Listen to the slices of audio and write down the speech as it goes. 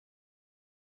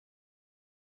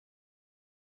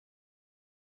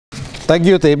Thank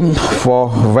you, Tim,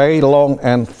 for a very long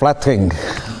and flattering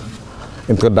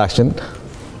introduction.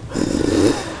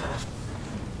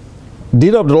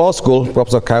 Dean of the Law School,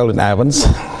 Professor Carolyn Evans,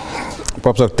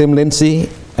 Professor Tim Lindsay,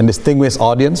 and distinguished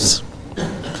audience,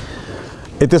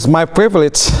 it is my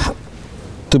privilege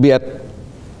to be at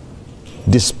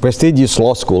this prestigious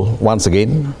law school once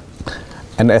again,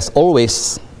 and as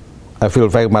always, I feel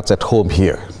very much at home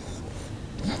here.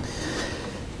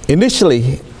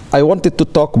 Initially, I wanted to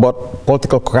talk about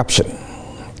political corruption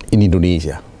in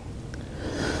Indonesia,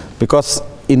 because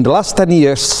in the last 10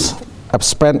 years, I've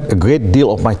spent a great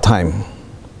deal of my time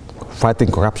fighting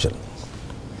corruption.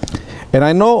 And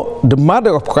I know the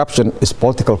mother of corruption is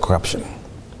political corruption,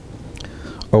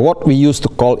 or what we used to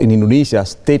call in Indonesia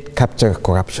state capture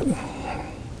corruption.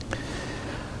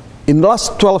 In the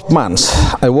last 12 months,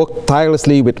 I worked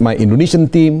tirelessly with my Indonesian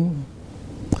team,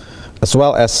 as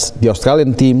well as the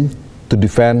Australian team, to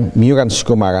defend Myuran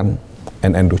Sukumaran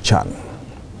and Andrew Chan,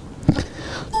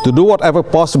 to do whatever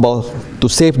possible to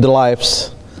save the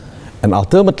lives and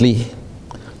ultimately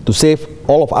to save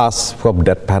all of us from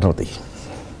death penalty.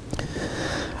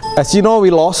 As you know,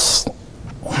 we lost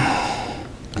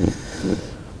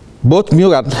both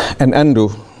Myuran and Andrew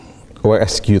were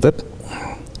executed.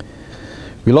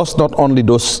 We lost not only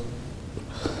those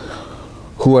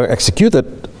who were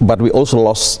executed, but we also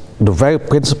lost the very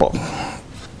principle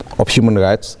of human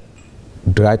rights,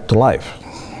 the right to life.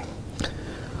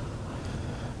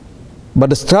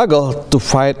 But the struggle to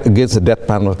fight against the death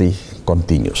penalty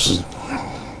continues.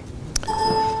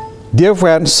 Dear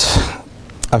friends,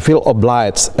 I feel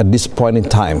obliged at this point in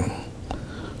time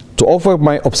to offer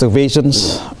my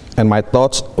observations and my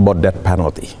thoughts about death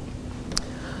penalty.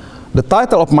 The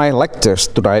title of my lectures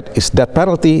tonight is Death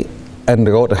Penalty and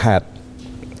the Road Ahead,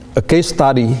 a case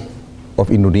study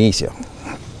of Indonesia.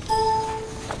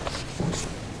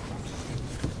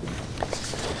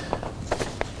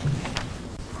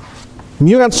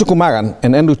 Myuran Sukumaran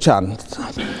and Andrew Chan,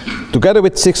 together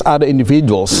with 6 other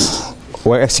individuals,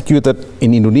 were executed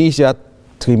in Indonesia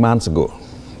 3 months ago.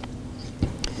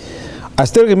 I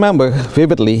still remember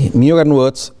vividly Myuran's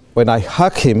words when I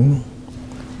hugged him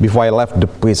before I left the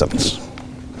prisons.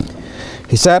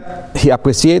 He said he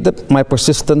appreciated my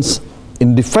persistence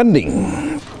in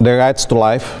defending the rights to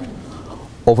life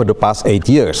over the past 8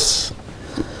 years.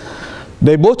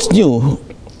 They both knew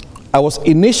I was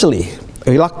initially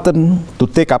reluctant to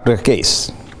take up their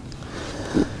case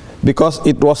because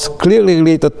it was clearly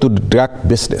related to the drug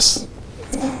business.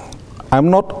 I'm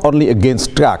not only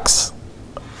against drugs,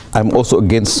 I'm also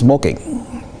against smoking.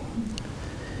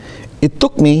 It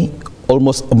took me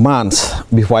almost a month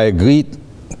before I agreed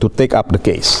to take up the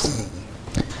case,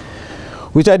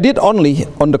 which I did only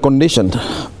on the condition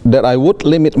that I would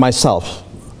limit myself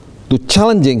to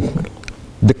challenging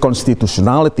the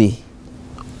constitutionality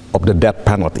of the death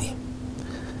penalty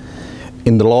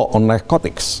in the law on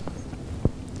narcotics.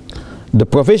 The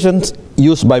provisions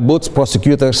used by both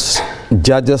prosecutors,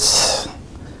 judges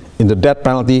in the death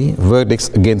penalty verdicts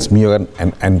against Myuran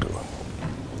and Andrew.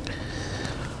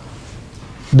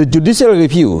 The judicial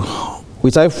review,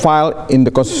 which I filed in the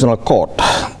Constitutional Court,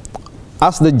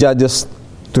 asked the judges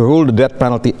to rule the death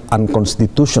penalty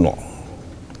unconstitutional,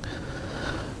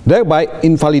 thereby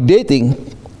invalidating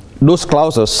those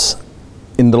clauses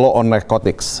in the law on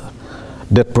narcotics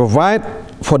that provide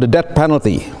for the death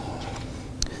penalty.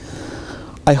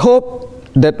 I hope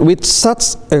that with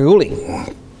such a ruling,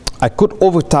 I could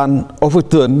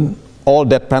overturn all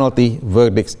death penalty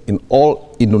verdicts in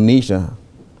all Indonesia.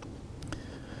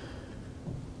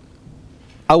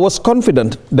 I was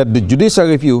confident that the judicial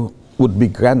review would be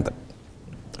granted,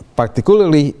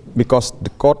 particularly because the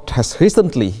court has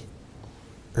recently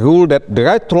ruled that the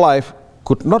right to life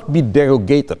could not be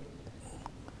derogated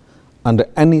under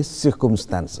any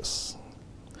circumstances.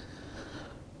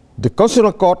 The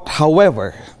Constitutional Court,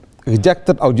 however,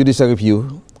 rejected our judicial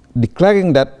review,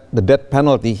 declaring that the death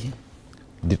penalty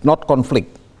did not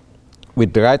conflict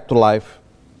with the right to life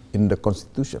in the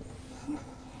Constitution.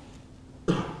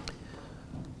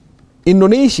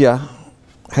 Indonesia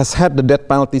has had the death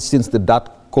penalty since the Dutch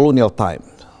colonial time,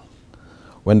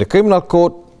 when the criminal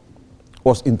code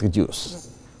was introduced.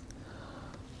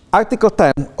 Article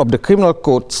 10 of the criminal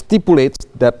code stipulates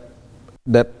that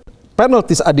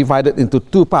penalties are divided into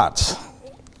 2 parts: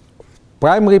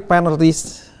 primary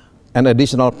penalties and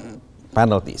additional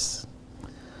penalties.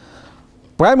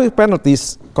 Primary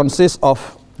penalties consist of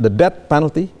the death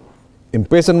penalty,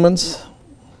 imprisonments,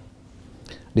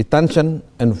 detention,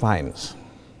 and fines.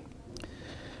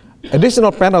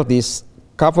 Additional penalties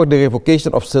cover the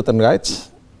revocation of certain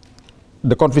rights,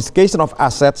 the confiscation of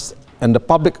assets, and the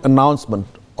public announcement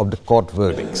of the court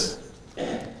verdicts.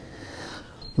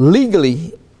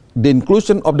 Legally, the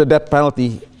inclusion of the death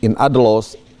penalty in other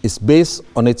laws is based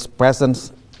on its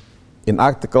presence in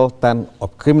Article 10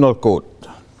 of Criminal Code.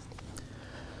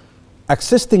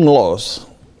 Existing laws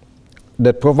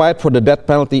that provide for the death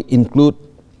penalty include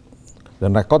the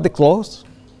narcotic laws,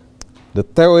 the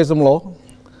terrorism law,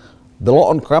 the law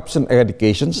on corruption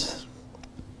eradications,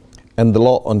 and the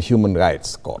law on human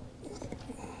rights court.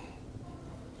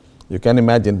 You can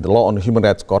imagine the law on human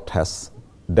rights court has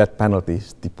death penalty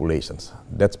stipulations.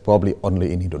 That's probably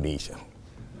only in Indonesia.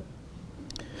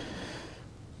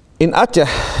 In Aceh,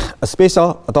 a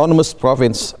special autonomous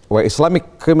province where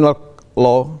Islamic criminal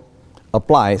law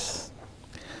applies,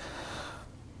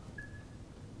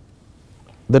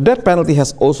 the death penalty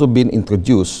has also been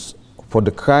introduced for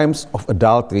the crimes of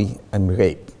adultery and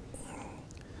rape.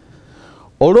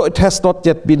 Although it has not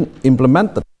yet been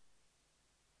implemented,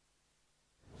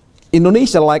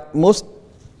 Indonesia, like most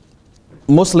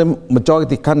Muslim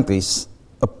majority countries,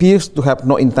 appears to have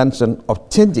no intention of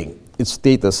changing its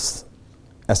status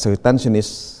as a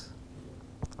retentionist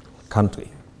country.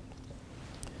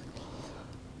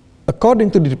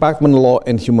 According to the Department of Law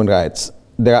and Human Rights,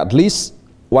 there are at least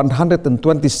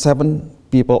 127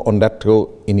 people on death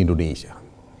row in Indonesia.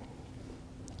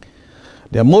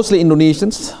 They are mostly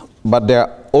Indonesians, but there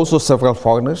are also several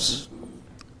foreigners,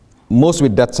 most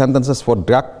with death sentences for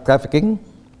drug trafficking,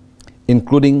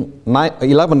 including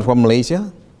 11 from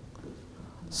Malaysia,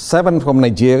 7 from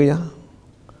Nigeria,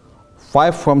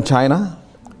 5 from China,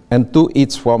 and 2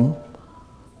 each from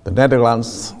the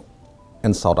Netherlands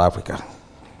and South Africa.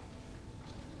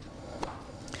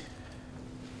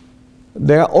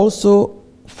 There are also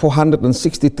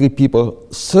 463 people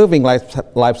serving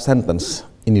life sentence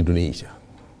in Indonesia,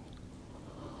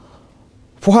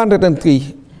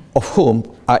 403 of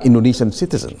whom are Indonesian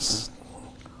citizens.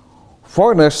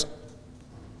 Foreigners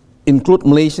include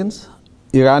Malaysians,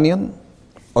 Iranian,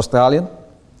 Australian,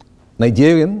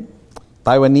 Nigerian,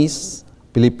 Taiwanese,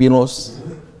 Filipinos,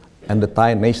 and the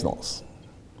Thai nationals.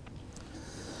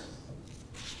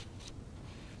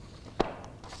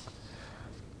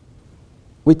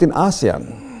 Within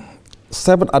ASEAN,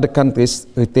 7 other countries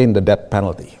retain the death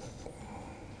penalty: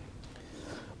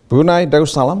 Brunei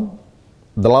Darussalam,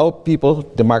 the Lao People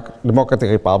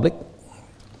Democratic Republic,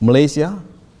 Malaysia,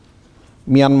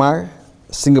 Myanmar,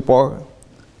 Singapore,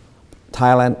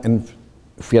 Thailand, and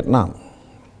Vietnam.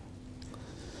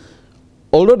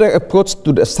 Although their approach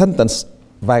to the sentence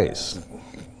varies,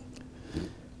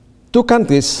 2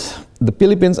 countries, the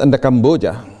Philippines and the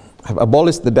Cambodia, have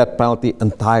abolished the death penalty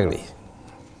entirely.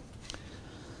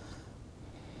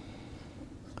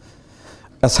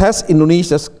 As has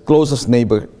Indonesia's closest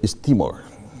neighbor is Timor.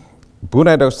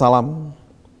 Brunei Darussalam,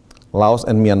 Laos,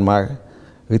 and Myanmar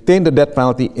retain the death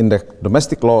penalty in their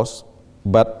domestic laws,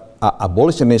 but are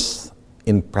abolitionists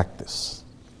in practice.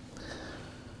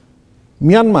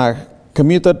 Myanmar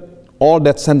commuted all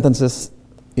death sentences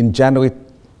in January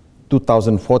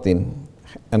 2014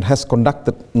 and has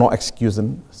conducted no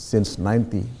execution since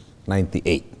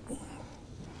 1998.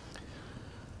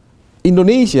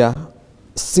 Indonesia,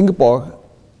 Singapore,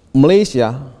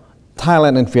 Malaysia,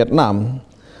 Thailand, and Vietnam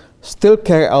still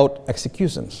carry out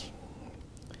executions.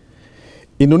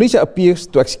 Indonesia appears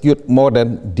to execute more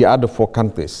than the other 4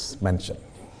 countries mentioned.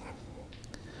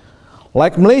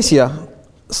 Like Malaysia,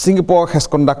 Singapore has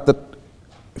conducted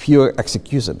fewer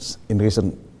executions in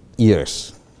recent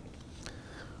years.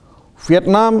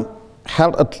 Vietnam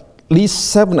held at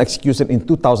least 7 executions in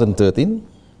 2013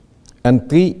 and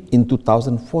 3 in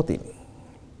 2014.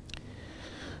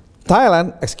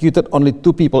 Thailand executed only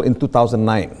 2 people in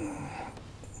 2009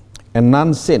 and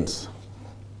none since.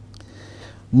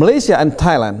 Malaysia and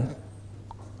Thailand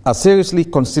are seriously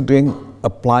considering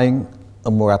applying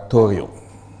a moratorium.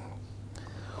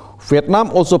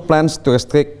 Vietnam also plans to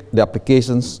restrict the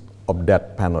applications of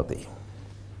death penalty.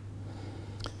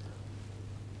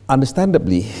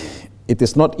 Understandably, it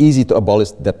is not easy to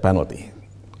abolish death penalty,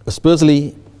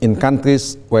 especially in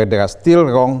countries where there are still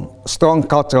strong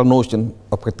cultural notions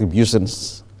of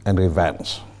retributions and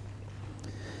revenge.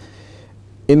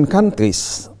 In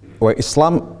countries where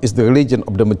Islam is the religion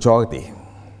of the majority,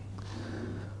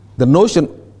 the notion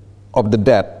of the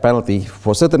death penalty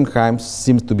for certain crimes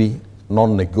seems to be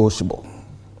non-negotiable.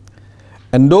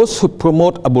 And those who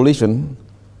promote abolition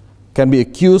can be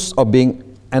accused of being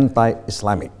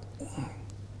anti-Islamic.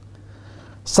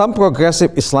 Some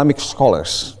progressive Islamic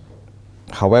scholars,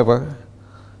 however,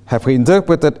 have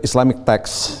reinterpreted Islamic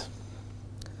texts,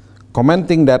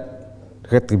 commenting that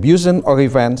retribution or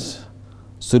revenge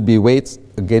should be weighed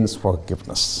against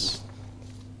forgiveness.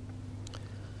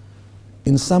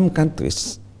 In some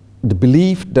countries, the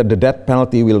belief that the death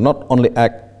penalty will not only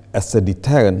act as a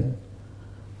deterrent,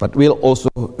 but will also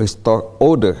restore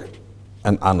order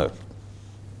and honor,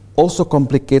 also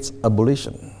complicates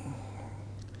abolition.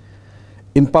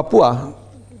 In Papua,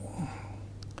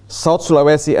 South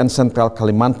Sulawesi and Central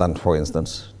Kalimantan, for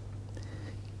instance,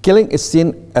 killing is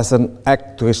seen as an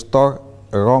act to restore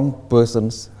a wrong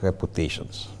person's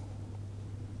reputations.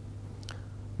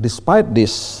 Despite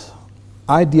this,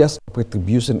 ideas of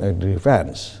retribution and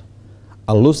revenge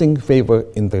are losing favor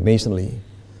internationally,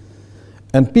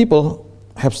 and people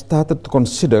have started to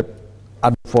consider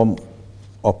other forms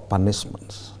of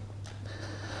punishments.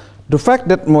 The fact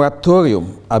that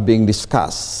moratorium are being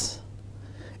discussed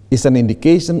is an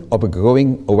indication of a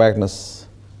growing awareness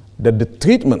that the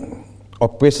treatment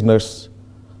of prisoners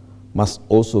must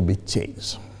also be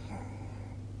changed.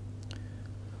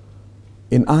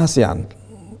 In ASEAN,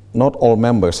 not all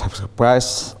members have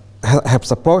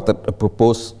supported a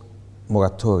proposed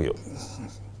moratorium,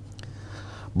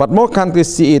 but more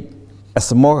countries see it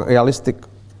as a more realistic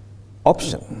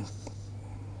option.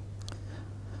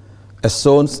 As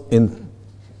shown in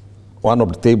one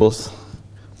of the tables,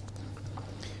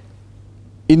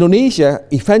 Indonesia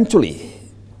eventually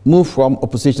moved from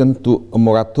opposition to a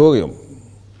moratorium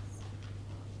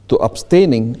to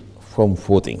abstaining from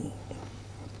voting.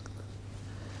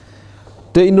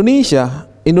 The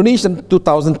Indonesian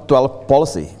 2012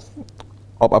 policy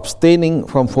of abstaining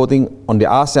from voting on the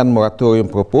ASEAN moratorium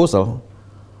proposal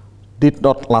did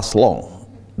not last long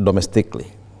domestically.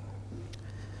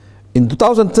 In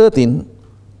 2013,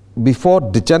 before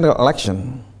the general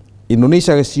election,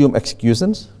 Indonesia resumed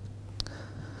executions.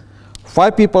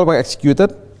 5 people were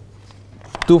executed,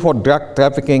 2 for drug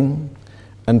trafficking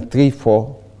and 3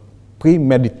 for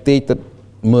premeditated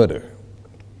murder.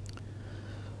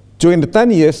 During the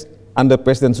 10 years under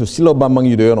President Susilo Bambang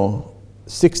Yudhoyono,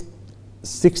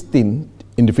 16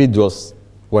 individuals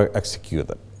were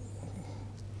executed.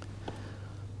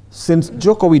 Since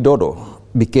Joko Widodo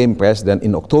became president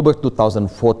in October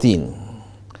 2014,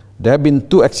 there have been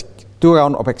two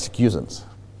rounds of executions.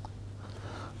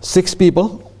 6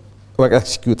 people were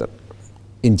executed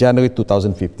in January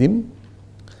 2015,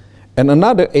 and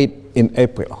another 8 in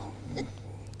April,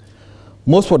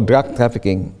 most for drug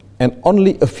trafficking and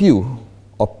only a few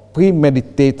of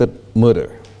premeditated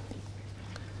murder.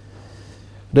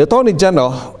 The Attorney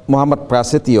General, Muhammad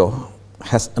Prasetyo,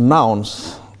 has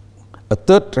announced a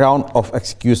 3rd round of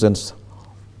executions,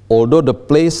 although the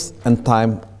place and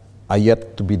time are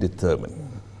yet to be determined.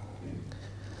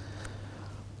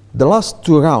 The last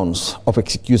 2 rounds of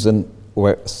execution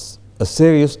were a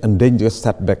serious and dangerous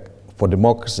setback for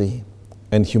democracy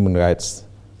and human rights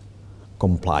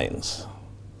compliance.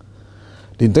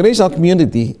 The international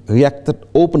community reacted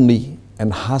openly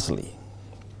and harshly.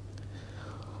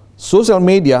 Social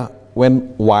media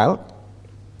went wild,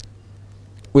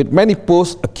 with many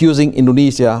posts accusing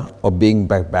Indonesia of being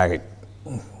barbaric.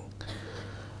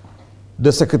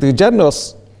 The Secretary General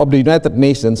of the United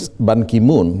Nations, Ban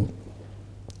Ki-moon,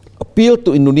 appealed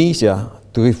to Indonesia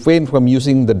to refrain from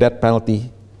using the death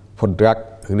penalty for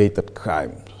drug-related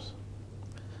crimes.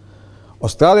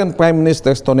 Australian Prime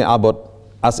Minister Tony Abbott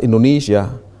asked Indonesia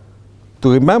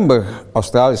to remember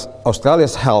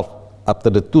Australia's help after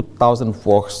the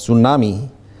 2004 tsunami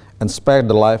and spare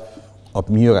the life of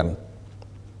Myuran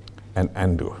and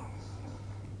Andrew.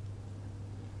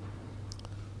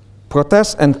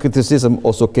 Protests and criticism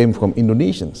also came from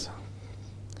Indonesians.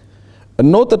 A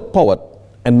noted poet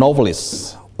and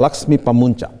novelist, Laksmi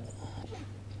Pamuntjak,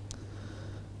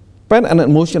 penned an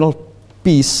emotional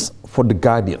piece for The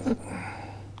Guardian,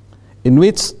 in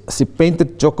which she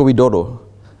painted Joko Widodo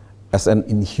as an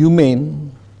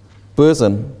inhumane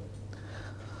person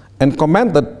and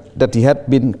commented that he had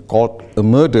been called a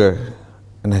murderer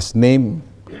and his name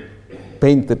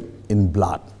painted in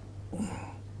blood.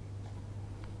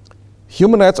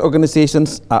 Human rights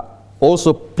organizations are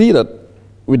also pleaded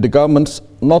with the governments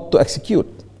not to execute,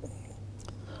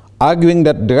 arguing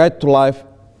that the right to life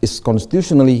is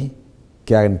constitutionally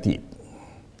guaranteed.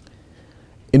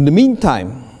 In the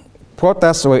meantime,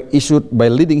 protests were issued by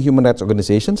leading human rights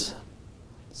organizations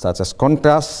such as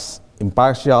Contrast,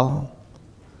 Impartial,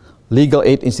 Legal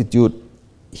Aid Institute,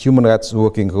 Human Rights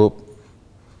Working Group,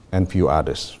 and few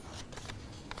others.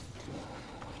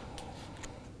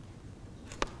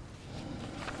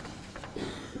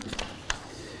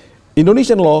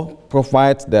 Indonesian law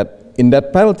provides that in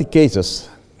death penalty cases,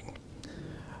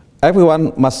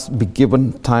 everyone must be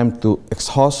given time to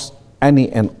exhaust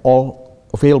any and all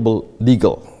available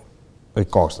legal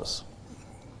recourses.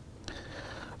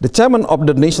 The chairman of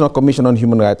the National Commission on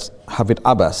Human Rights, Hafid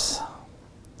Abbas,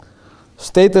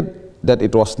 stated that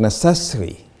it was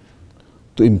necessary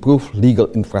to improve legal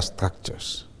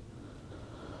infrastructures,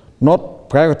 not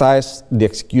prioritize the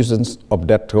executions of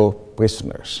death row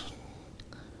prisoners.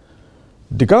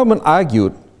 The government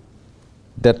argued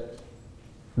that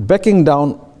backing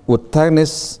down would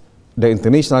tarnish their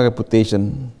international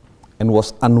reputation and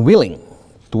was unwilling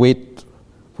to wait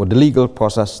for the legal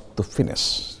process to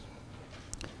finish.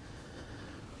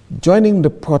 Joining the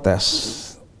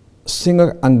protests,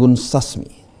 singer Anggun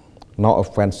Sasmi, now a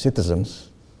French citizen,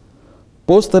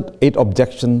 posted 8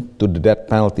 objections to the death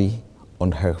penalty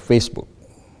on her Facebook.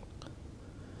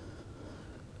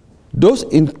 This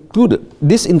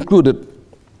included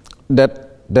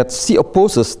that she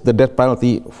opposes the death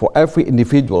penalty for every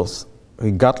individual,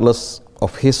 regardless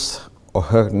of his or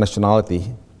her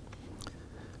nationality,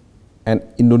 and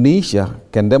Indonesia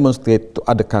can demonstrate to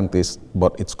other countries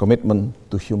about its commitment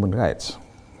to human rights.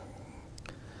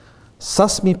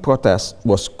 Sasmi protest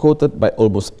was quoted by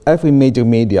almost every major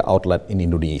media outlet in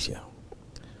Indonesia,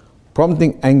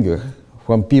 prompting anger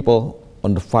from people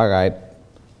on the far right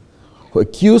who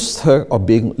accused her of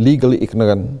being legally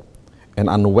ignorant and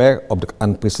unaware of the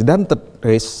unprecedented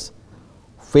risks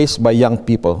faced by young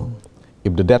people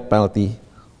if the death penalty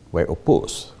were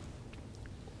opposed.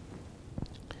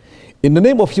 In the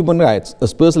name of human rights,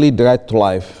 especially the right to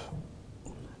life,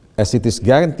 as it is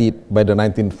guaranteed by the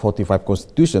 1945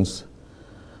 constitutions,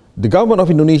 the government of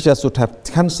Indonesia should have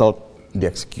cancelled the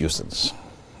executions.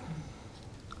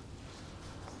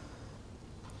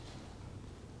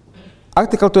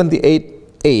 Article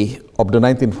 28A of the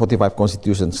 1945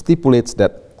 Constitution stipulates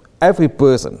that every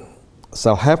person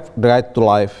shall have the right to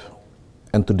life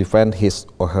and to defend his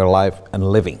or her life and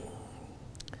living.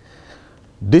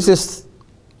 This is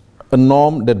a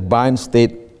norm that binds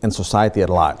state and society at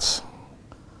large.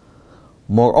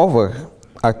 Moreover,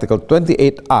 Article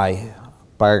 28I,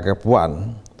 paragraph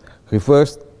 1,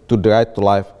 refers to the right to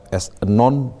life as a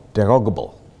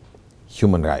non-derogable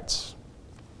human rights.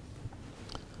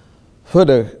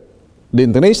 Further, the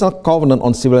International Covenant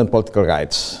on Civil and Political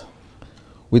Rights,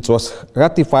 which was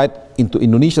ratified into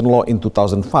Indonesian law in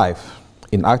 2005,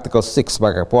 in Article 6,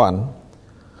 paragraph 1,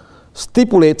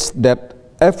 stipulates that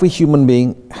every human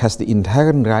being has the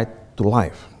inherent right to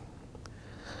life.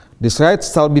 This right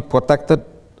shall be protected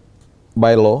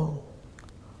by law.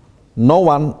 No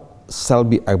one shall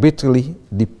be arbitrarily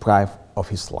deprived of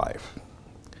his life.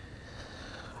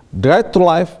 The right to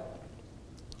life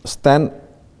stands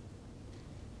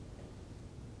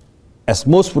as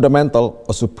most fundamental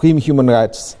or supreme human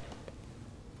rights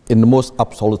in the most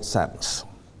absolute sense.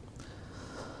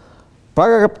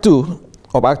 Paragraph 2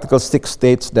 of Article 6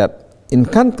 states that in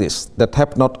countries that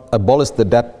have not abolished the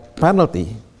death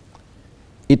penalty,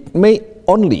 it may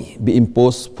only be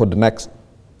imposed for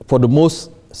the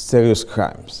most serious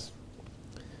crimes.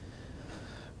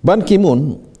 Ban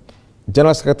Ki-moon,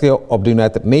 General Secretary of the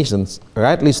United Nations,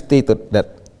 rightly stated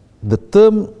that the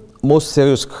term most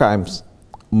serious crimes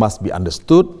must be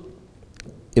understood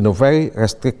in a very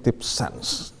restrictive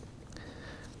sense,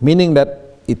 meaning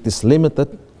that it is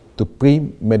limited to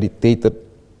premeditated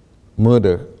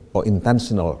murder or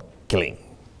intentional killing.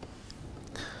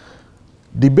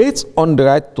 Debates on the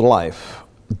right to life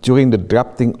during the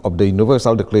drafting of the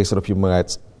Universal Declaration of Human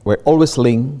Rights were always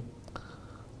linked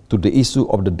to the issue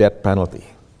of the death penalty,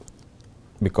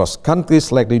 because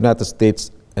countries like the United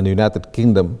States and the United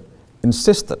Kingdom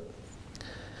insisted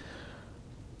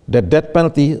that death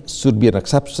penalty should be an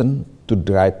exception to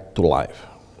the right to life.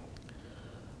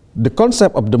 The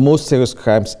concept of the most serious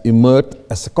crimes emerged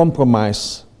as a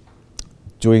compromise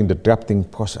during the drafting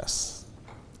process.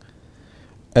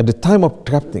 At the time of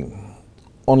drafting,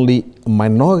 only a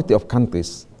minority of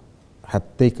countries had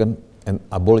taken an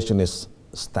abolitionist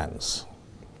stance.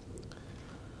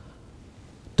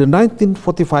 The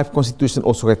 1945 Constitution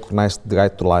also recognized the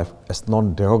right to life as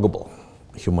non-derogable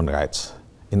human rights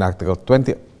in Article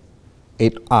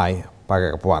 28I,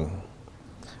 paragraph 1,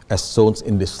 as shown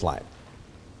in this slide.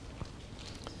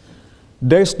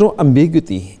 There is no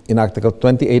ambiguity in Article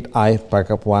 28I,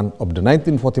 paragraph 1 of the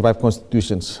 1945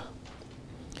 Constitutions.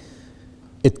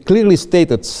 It clearly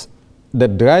states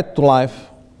that the right to life,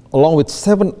 along with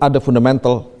 7 other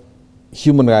fundamental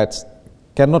human rights,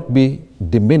 cannot be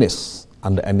diminished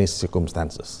under any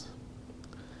circumstances.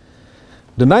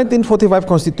 The 1945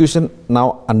 Constitution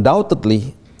now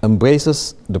undoubtedly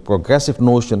embraces the progressive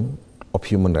notion of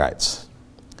human rights,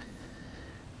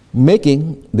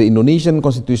 making the Indonesian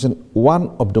Constitution one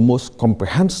of the most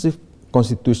comprehensive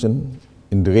constitutions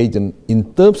in the region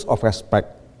in terms of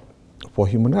respect for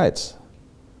human rights.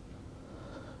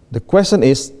 The question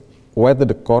is whether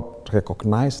the court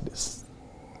recognized this.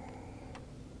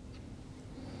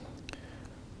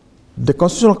 The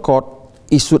Constitutional Court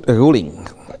issued a ruling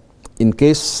in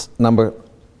case number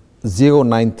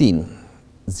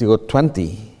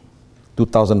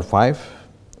 019-020-2005,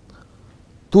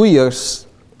 2 years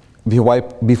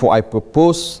before I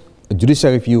proposed a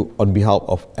judicial review on behalf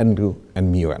of Andrew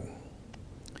and Myuran.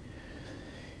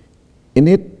 In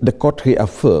it, the court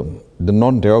reaffirmed the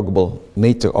non-derogable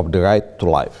nature of the right to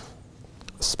life.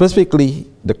 Specifically,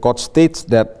 the court states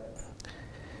that,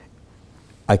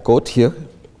 I quote here,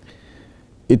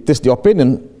 "It is the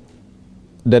opinion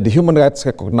that the human rights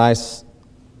recognize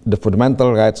the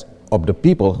fundamental rights of the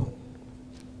people.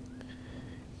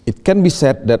 It can be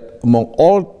said that among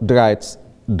all the rights,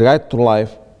 the right to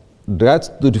life, the rights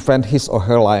to defend his or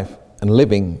her life and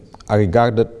living are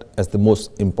regarded as the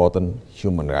most important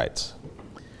human rights.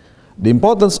 The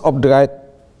importance of the right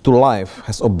to life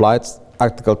has obliged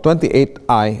Article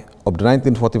 28I of the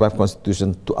 1945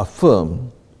 Constitution to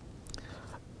affirm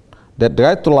that the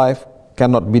right to life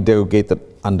cannot be derogated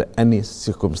under any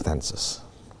circumstances."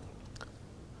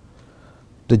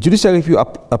 The judicial review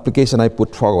application I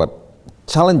put forward,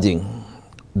 challenging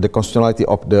the constitutionality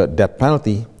of the death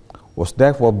penalty, was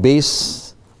therefore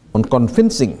based on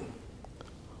convincing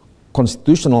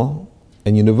constitutional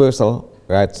and universal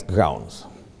rights grounds.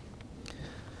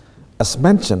 As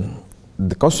mentioned,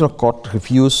 the Constitutional Court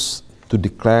refused to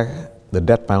declare the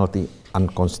death penalty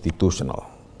unconstitutional.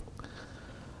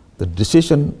 The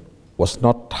decision was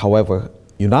not, however,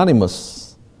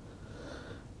 unanimous.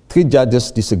 3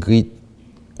 judges disagreed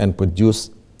and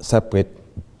produced separate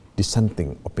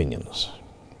dissenting opinions.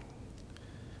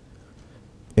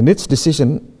 In its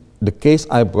decision, in the case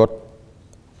I brought,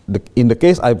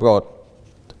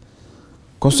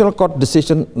 Constitutional Court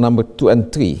decision number 2 and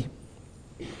 3,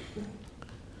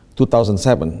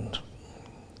 2007,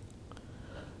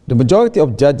 the majority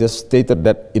of judges stated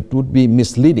that it would be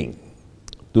misleading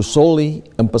to solely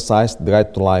emphasize the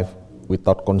right to life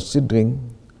without considering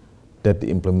that the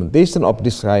implementation of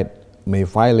this right may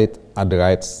violate other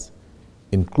rights,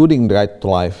 including the right to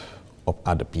life of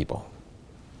other people.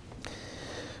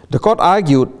 The court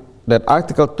argued that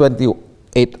Article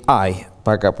 28I,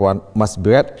 paragraph 1, must be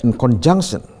read in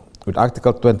conjunction with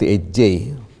Article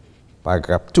 28J,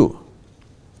 paragraph 2.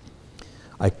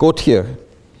 I quote here,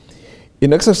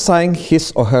 "In exercising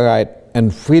his or her right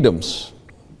and freedoms,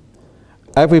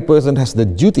 every person has the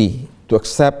duty to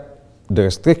accept the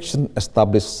restriction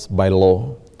established by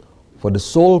law for the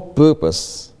sole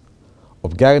purpose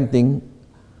of guaranteeing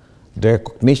the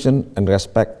recognition and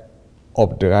respect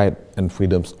of the right and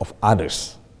freedoms of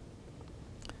others,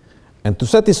 and to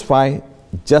satisfy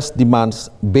just demands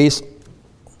based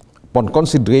upon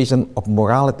consideration of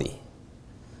morality,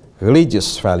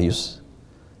 religious values,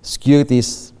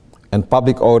 securities, and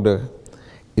public order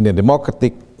in a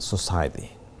democratic society."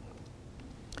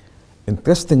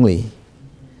 Interestingly,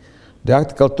 the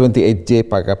Article 28J,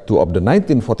 paragraph 2 of the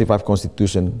 1945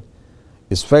 Constitution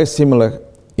is very similar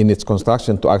in its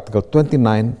construction to Article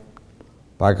 29,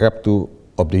 paragraph 2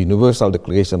 of the Universal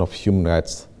Declaration of Human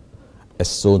Rights,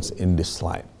 as shown in this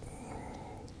slide.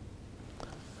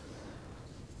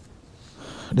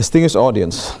 Distinguished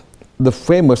audience, the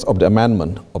framers of the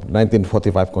amendment of the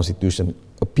 1945 Constitution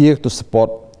appear to support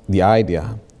the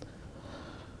idea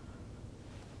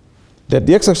that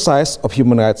the exercise of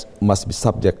human rights must be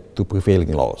subject to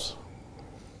prevailing laws.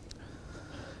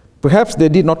 Perhaps they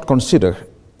did not consider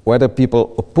whether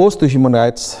people opposed to human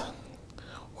rights,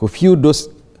 who view this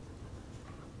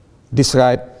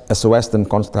right as a Western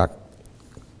construct,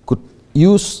 could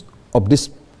use of this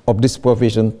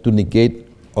provision to negate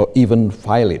or even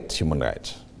violate human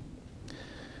rights.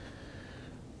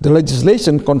 The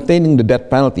legislation containing the death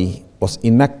penalty was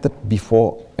enacted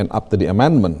before and after the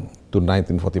amendment to the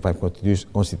 1945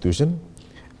 Constitution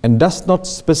and does not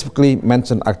specifically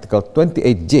mention Article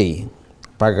 28J,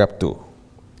 paragraph 2.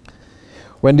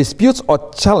 When disputes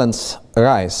or challenges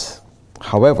arise,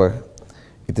 however,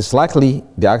 it is likely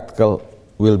the article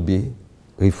will be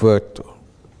referred to.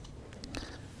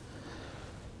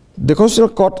 The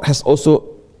Constitutional Court has also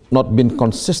not been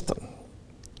consistent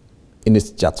in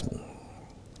its judgment.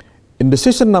 In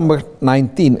decision number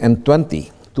 19 and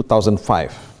 20,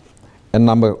 2005, and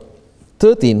number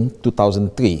 13,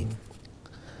 2003,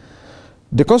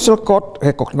 the Constitutional Court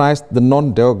recognized the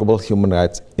non-derogable human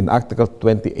rights in Article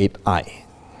 28I.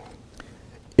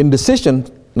 In decision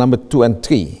number 2 and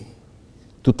 3,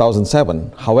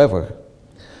 2007, however,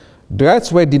 the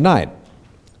rights were denied.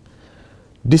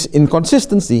 This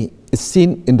inconsistency is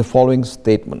seen in the following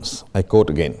statements. I quote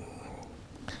again.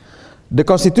 "The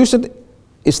Constitution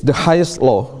is the highest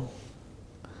law.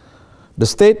 The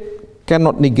state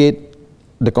cannot negate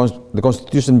the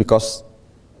Constitution because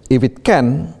if it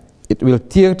can, it will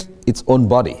tear its own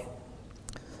body.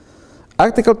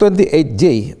 Article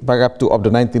 28J, paragraph 2 of the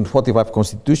 1945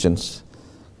 Constitution,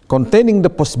 containing the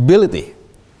possibility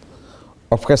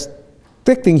of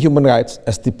restricting human rights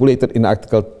as stipulated in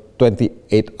Article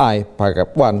 28I,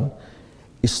 paragraph 1,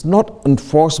 is not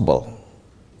enforceable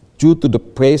due to the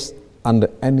praise under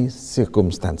any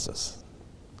circumstances.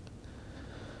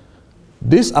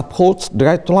 This upholds the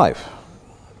right to life.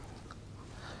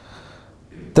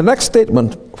 The next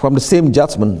statement from the same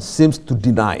judgment seems to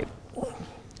deny it.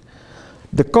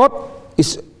 The court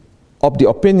is of the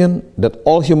opinion that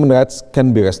all human rights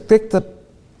can be restricted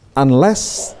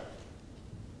unless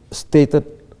stated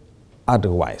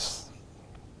otherwise.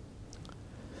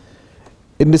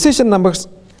 In decision number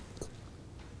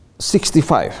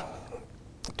 65,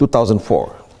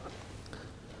 2004,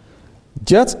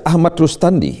 Judge Ahmad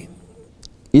Rustandi,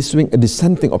 issuing a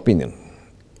dissenting opinion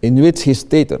in which he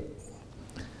stated,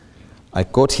 I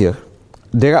quote here,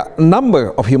 there are a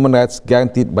number of human rights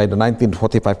guaranteed by the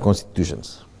 1945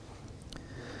 constitutions.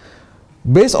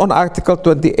 Based on Article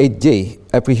 28J,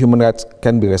 every human right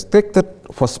can be restricted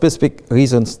for specific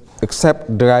reasons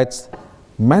except the rights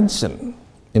mentioned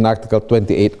in Article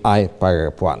 28I,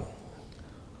 paragraph 1.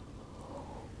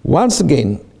 Once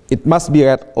again, it must be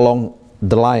read along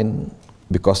the line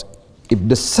because if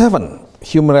the 7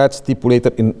 human rights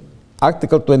stipulated in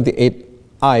Article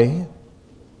 28I,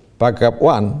 paragraph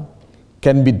 1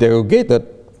 can be derogated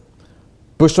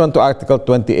pursuant to Article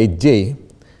 28J,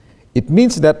 it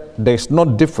means that there is no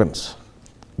difference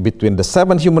between the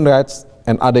 7 human rights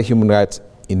and other human rights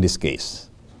in this case.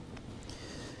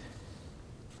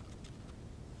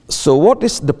 So what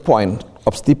is the point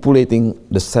of stipulating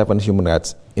the 7 human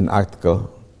rights in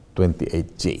Article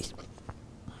 28J?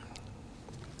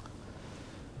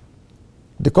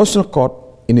 The Constitutional Court,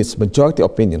 in its majority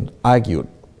opinion, argued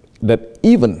that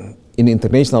even in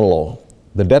international law,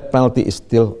 the death penalty is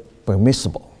still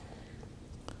permissible,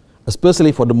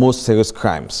 especially for the most serious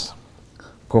crimes,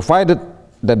 provided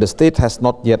that the state has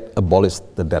not yet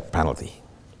abolished the death penalty.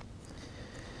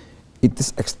 It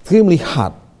is extremely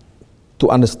hard to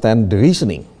understand the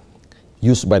reasoning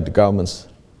used by the governments,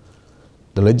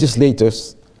 the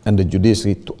legislators, and the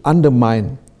judiciary to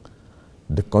undermine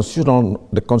the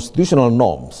constitutional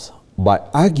norms by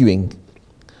arguing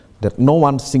that no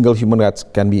one single human right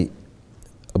can be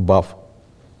above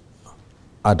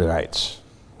other rights.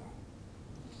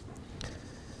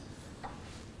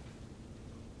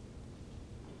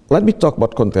 Let me talk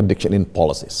about contradiction in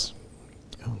policies.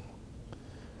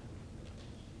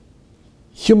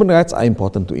 Human rights are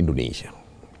important to Indonesia.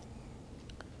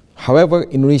 However,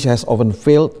 Indonesia has often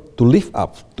failed to live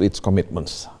up to its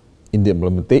commitments in the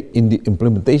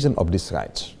implementation of these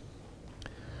rights.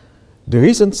 The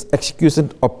recent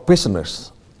execution of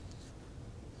prisoners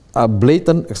are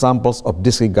blatant examples of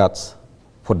disregards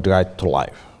for the right to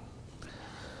life.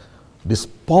 This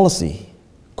policy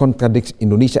contradicts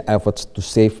Indonesia's efforts to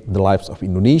save the lives of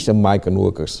Indonesian migrant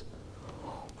workers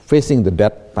facing the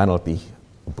death penalty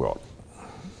abroad.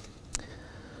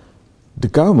 The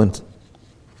government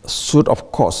should,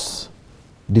 of course,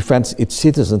 defend its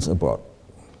citizens abroad.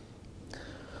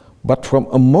 But from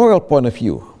a moral point of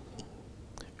view,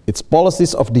 its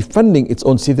policies of defending its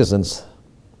own citizens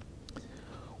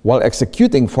while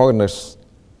executing foreigners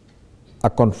are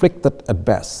conflicted at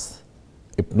best,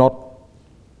 if not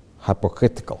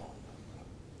hypocritical.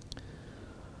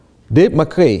 Dave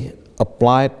McRae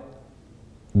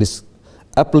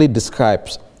aptly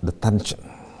describes the tension.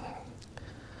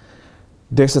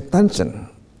 There's a tension,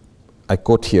 I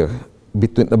quote here,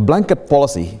 between a blanket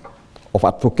policy of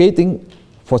advocating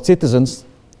for citizens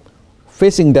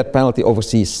facing death penalty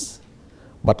overseas,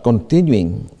 but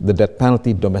continuing the death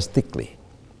penalty domestically.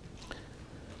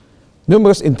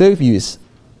 Numerous interviews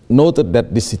noted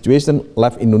that this situation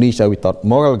left Indonesia without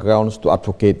moral grounds to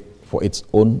advocate for its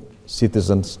own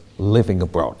citizens living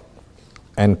abroad.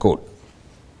 End quote.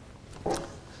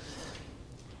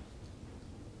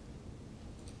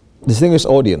 Distinguished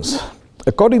audience,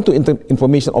 according to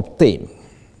information obtained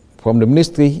from the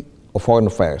Ministry of Foreign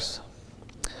Affairs,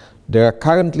 there are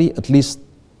currently at least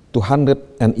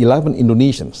 211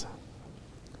 Indonesians,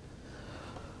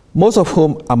 most of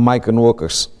whom are migrant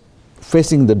workers,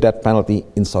 facing the death penalty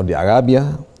in Saudi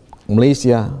Arabia,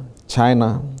 Malaysia,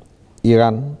 China,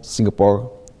 Iran,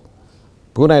 Singapore,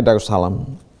 Brunei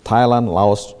Darussalam, Thailand,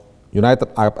 Laos, United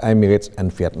Arab Emirates,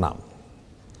 and Vietnam,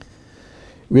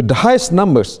 with the highest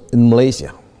numbers in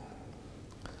Malaysia,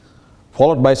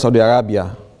 followed by Saudi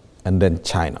Arabia, and then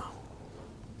China.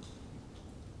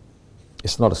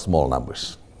 It's not a small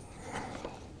numbers.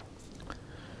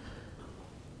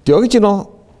 The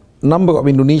original number of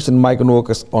Indonesian migrant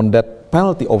workers on death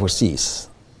penalty overseas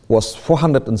was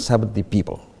 470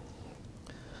 people.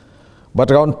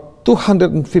 But around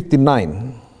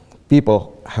 259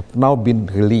 people have now been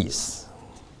released.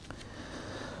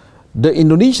 The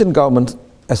Indonesian government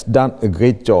has done a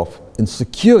great job in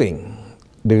securing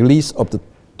the release of the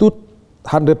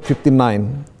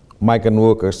 259 migrant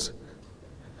workers,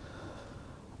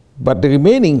 but the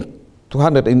remaining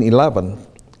 211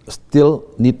 still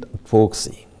need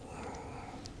advocacy.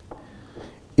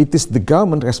 It is the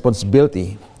government's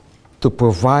responsibility to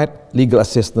provide legal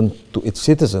assistance to its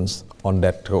citizens on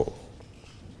that road,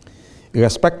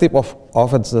 irrespective of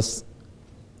offenses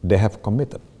they have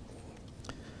committed.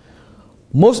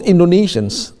 Most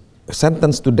Indonesians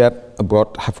sentenced to death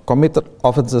abroad have committed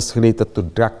offenses related to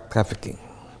drug trafficking.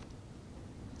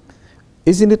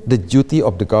 Isn't it the duty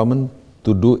of the government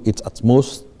to do its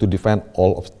utmost to defend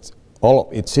all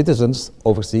of its citizens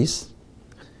overseas,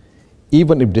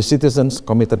 even if the citizens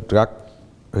committed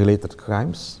drug-related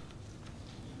crimes?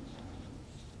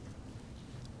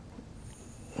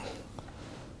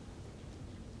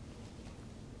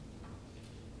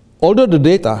 Although the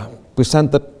data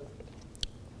presented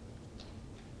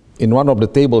in one of the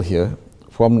tables here,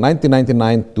 from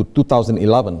 1999 to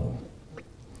 2011,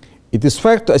 it is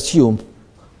fair to assume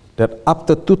that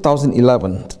after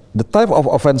 2011, the type of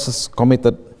offenses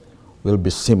committed will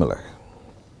be similar.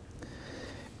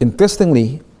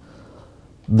 Interestingly,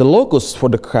 the locus for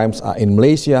the crimes are in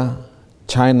Malaysia,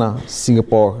 China,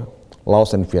 Singapore,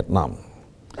 Laos, and Vietnam,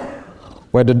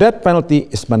 where the death penalty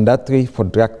is mandatory for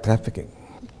drug trafficking.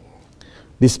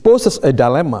 This poses a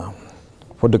dilemma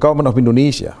for the government of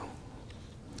Indonesia.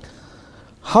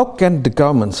 How can the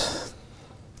government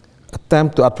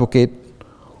attempt to advocate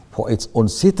for its own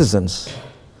citizens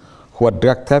who are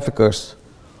drug traffickers,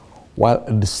 while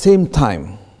at the same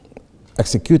time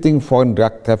executing foreign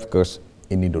drug traffickers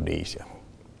in Indonesia?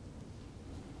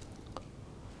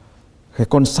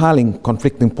 Reconciling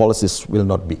conflicting policies will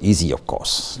not be easy, of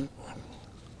course.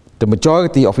 The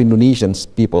majority of Indonesian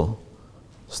people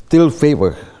still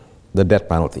favor the death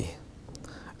penalty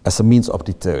as a means of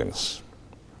deterrence.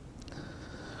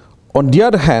 On the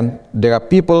other hand, there are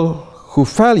people who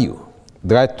value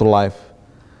the right to life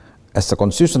as a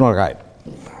constitutional right,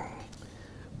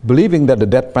 believing that the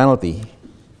death penalty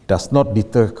does not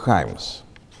deter crimes.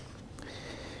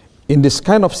 In this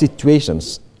kind of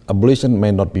situations, abolition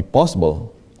may not be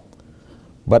possible,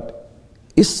 but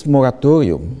is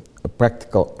moratorium a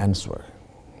practical answer?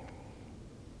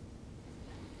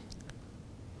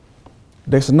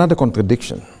 There's another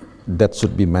contradiction that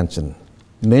should be mentioned,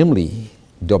 namely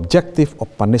the objective of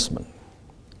punishment.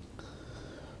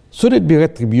 Should it be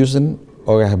retribution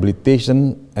or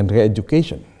rehabilitation and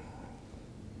re-education?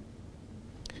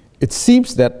 It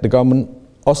seems that the government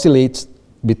oscillates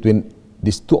between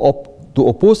these two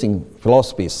opposing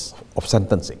philosophies of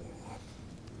sentencing.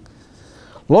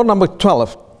 Law number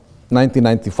 12,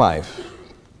 1995,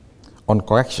 on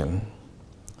correction,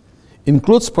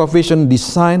 includes provision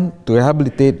designed to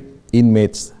rehabilitate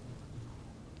inmates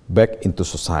back into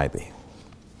society,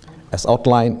 as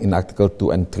outlined in Article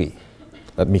 2 and 3.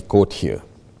 Let me quote here.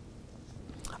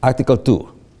 Article 2.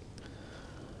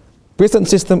 Prison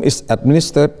system is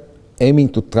administered aiming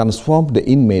to transform the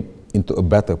inmate into a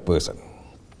better person,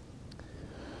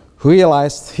 who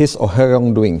realizes his or her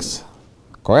wrongdoings,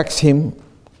 corrects him,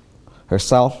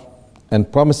 herself, and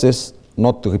promises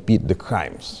not to repeat the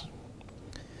crimes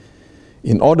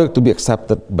in order to be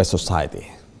accepted by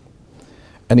society,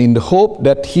 and in the hope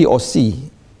that he or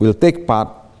she will take part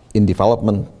in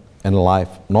development and life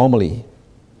normally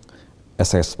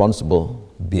as a responsible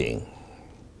being.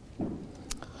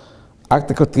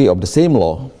 Article 3 of the same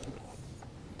law.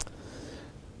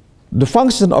 The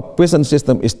function of prison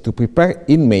system is to prepare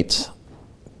inmates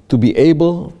to be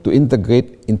able to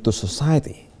integrate into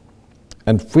society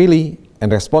and freely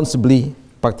and responsibly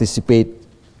participate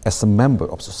as a member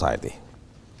of society.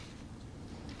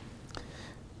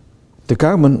 The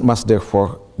government must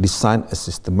therefore design a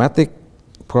systematic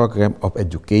program of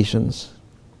education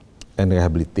and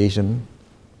rehabilitation,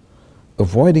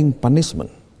 avoiding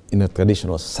punishment in a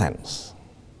traditional sense.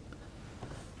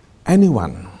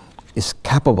 Anyone is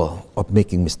capable of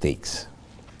making mistakes,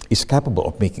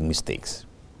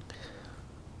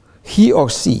 He or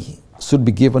she should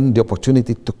be given the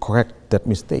opportunity to correct that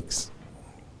mistakes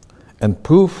and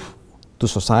prove to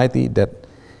society that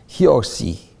he or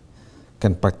she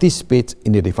can participate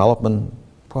in the development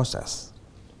process.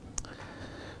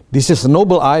 This is a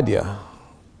noble idea,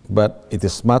 but it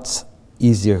is much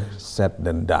easier said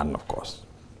than done, of course.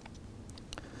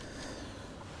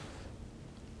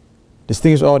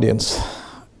 Distinguished audience,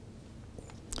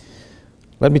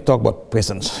 Let me talk about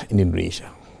prisons in Indonesia.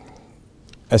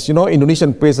 As you know,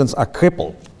 Indonesian prisons are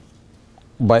crippled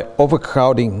by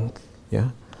overcrowding,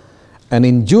 and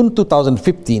in June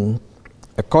 2015,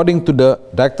 according to the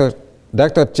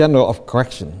Director General of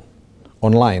Correction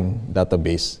online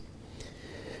database,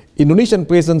 Indonesian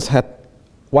prisons had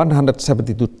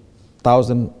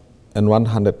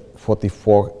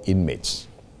 172,144 inmates.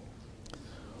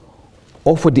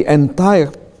 Over the entire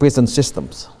prison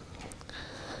systems,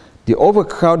 the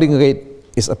overcrowding rate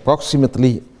is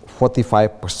approximately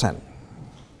 45%.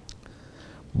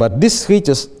 But this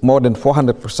reaches more than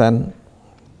 400%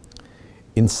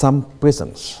 in some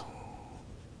prisons.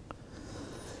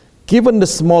 Given the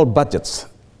small budgets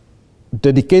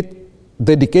dedicated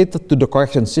to the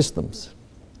correction systems,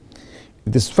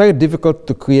 it is very difficult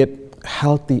to create a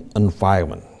healthy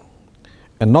environment,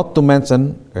 and not to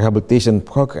mention rehabilitation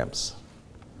programs.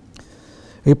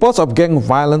 Reports of gang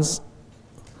violence,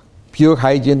 poor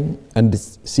hygiene, and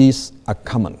disease are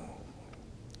common.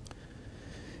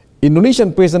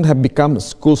 Indonesian prisons have become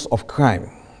schools of crime,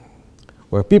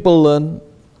 where people learn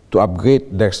to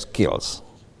upgrade their skills,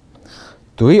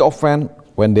 to re-offend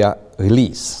when they are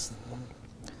released.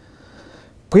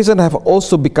 Prisons have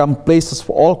also become places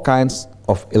for all kinds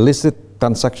of illicit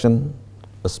transactions,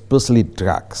 especially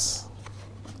drugs.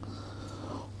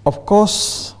 Of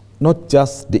course, not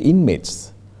just the inmates,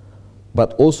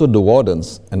 but also the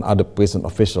wardens and other prison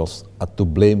officials are to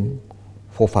blame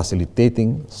for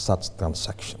facilitating such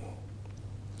transactions.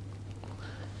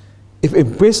 If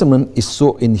imprisonment is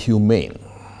so inhumane,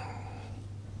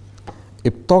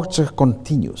 if torture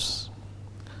continues,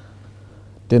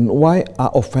 then why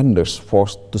are offenders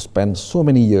forced to spend so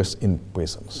many years in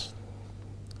prisons?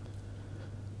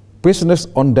 Prisoners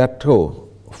on death row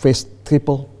face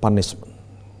triple punishment.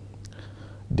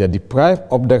 They are deprived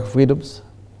of their freedoms,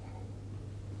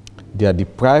 they are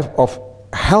deprived of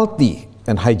healthy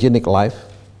and hygienic life,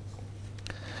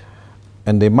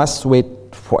 and they must wait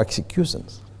for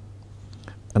executions,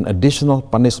 an additional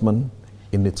punishment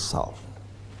in itself.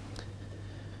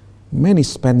 Many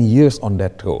spend years on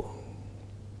death row,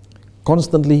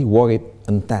 constantly worried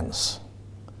and tense,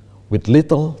 with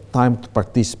little time to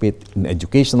participate in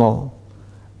educational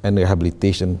and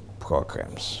rehabilitation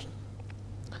programs.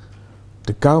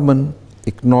 The government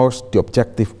ignores the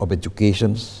objective of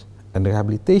education and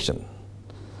rehabilitation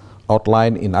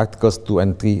outlined in Articles 2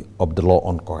 and 3 of the Law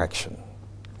on Correction.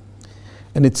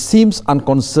 And it seems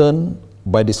unconcerned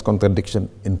by this contradiction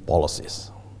in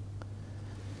policies.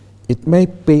 It may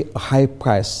pay a high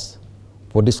price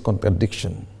for this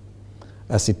contradiction,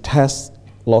 as it has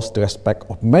lost the respect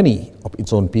of many of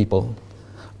its own people,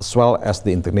 as well as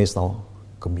the international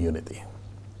community.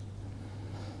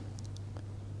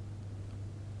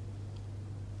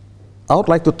 I would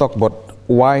like to talk about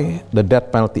why the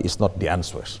death penalty is not the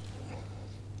answer.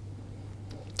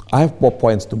 I have 4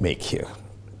 points to make here.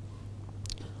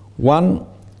 One,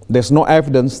 there's no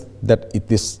evidence that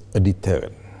it is a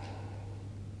deterrent.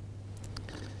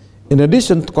 In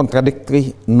addition to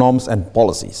contradictory norms and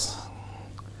policies,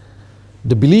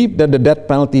 the belief that the death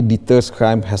penalty deters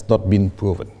crime has not been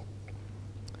proven.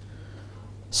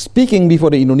 Speaking before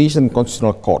the Indonesian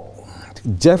Constitutional Court,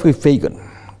 Jeffrey Fagan,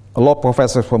 a law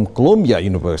professor from Columbia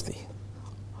University,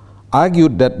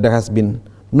 argued that there has been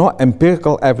no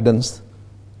empirical evidence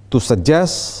to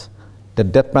suggest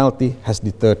that death penalty has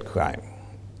deterred crime.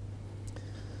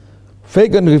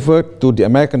 Fagan referred to the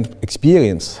American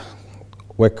experience,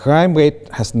 where crime rate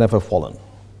has never fallen,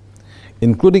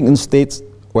 including in states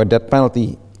where death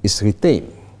penalty is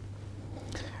retained.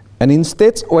 And in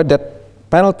states where death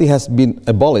penalty has been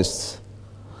abolished,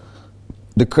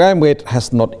 the crime rate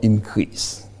has not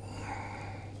increased.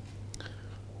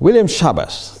 William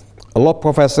Shabas, a law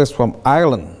professor from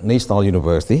Ireland National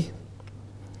University,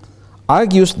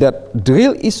 argues that the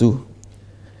real issue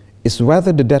is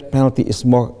whether the death penalty is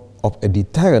more of a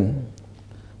deterrent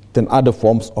than other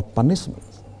forms of punishment,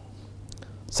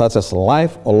 such as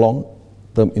life or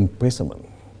long-term imprisonment.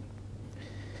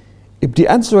 If the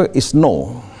answer is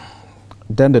no,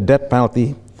 then the death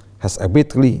penalty has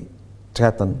arbitrarily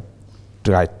threatened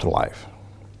the right to life.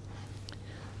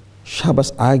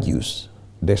 Shabas argues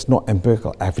there's no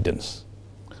empirical evidence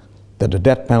that the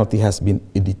death penalty has been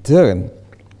a deterrent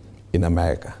in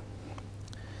America.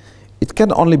 It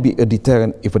can only be a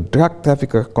deterrent if a drug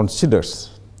trafficker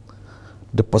considers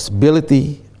the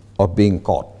possibility of being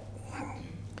caught.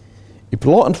 If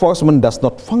law enforcement does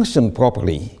not function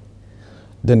properly,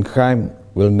 then crime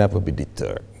will never be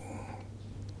deterred.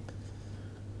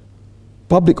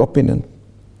 Public opinion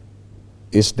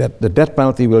is that the death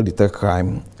penalty will deter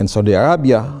crime, and Saudi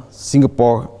Arabia,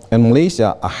 Singapore, and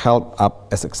Malaysia are held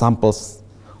up as examples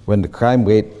when the crime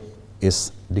rate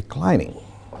is declining.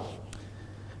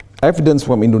 Evidence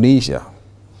from Indonesia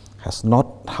has not,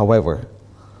 however,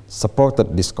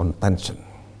 supported this contention.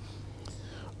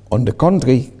 On the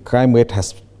contrary, crime rate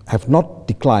have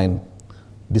not declined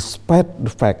despite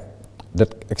the fact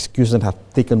that executions have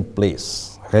taken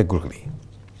place regularly.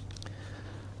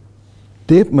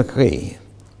 Dave McRae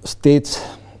states,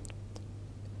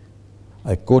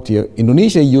 I quote here,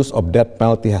 Indonesia's use of death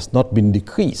penalty has not been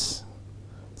decreased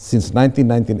since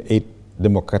 1998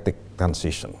 democratic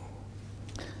transition.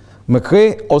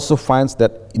 McRae also finds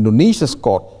that Indonesia's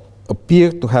court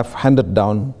appear to have handed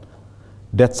down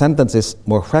death sentences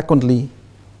more frequently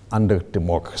under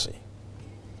democracy.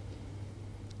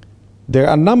 There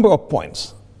are a number of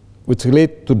points which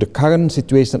relate to the current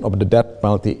situation of the death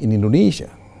penalty in Indonesia.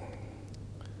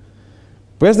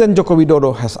 President Joko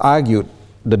Widodo has argued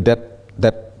that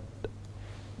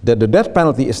the death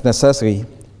penalty is necessary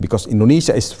because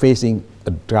Indonesia is facing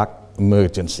a drug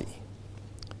emergency.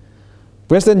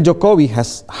 President Jokowi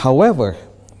has, however,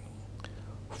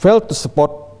 failed to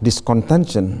support this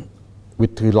contention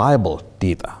with reliable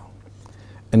data,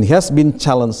 and he has been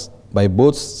challenged by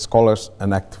both scholars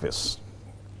and activists.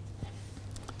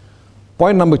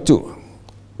 Point number 2,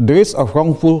 the risk of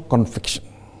wrongful conviction.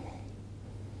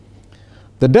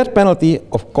 The death penalty,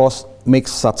 of course,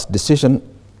 makes such decision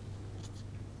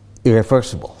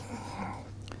irreversible.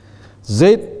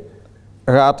 Zaid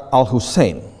Ra'ad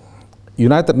al-Hussein,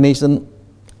 United Nations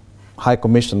High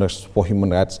Commissioners for Human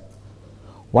Rights,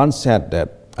 once said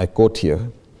that, I quote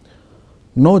here,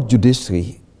 no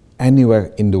judiciary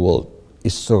anywhere in the world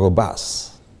is so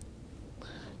robust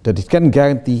that it can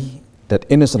guarantee that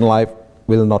innocent life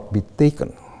will not be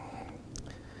taken.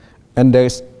 And there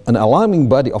is an alarming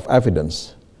body of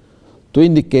evidence to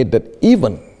indicate that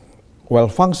even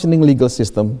well-functioning legal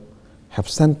systems have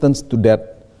sentenced to death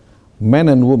men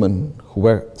and women who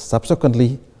were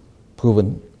subsequently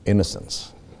proven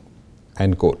innocent.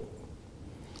 End quote.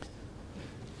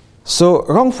 So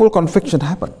wrongful conviction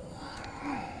happened.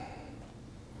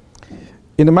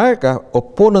 In America,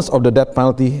 opponents of the death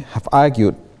penalty have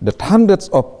argued that hundreds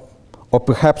of, or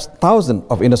perhaps thousands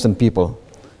of innocent people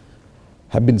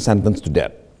have been sentenced to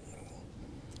death.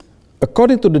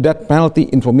 According to the Death Penalty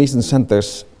Information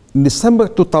Centers, in December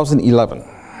 2011,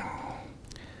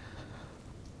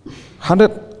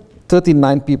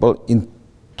 139 people in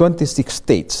 26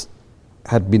 states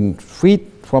had been freed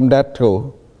from death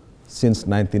row since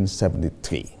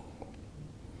 1973.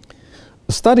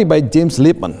 A study by James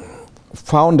Liebman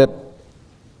found that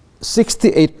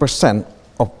 68%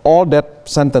 of all death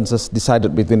sentences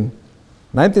decided between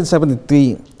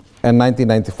 1973 and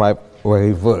 1995 were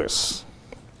reversed.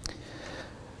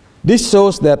 This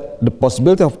shows that the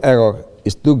possibility of error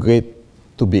is too great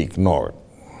to be ignored.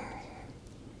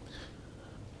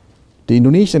 The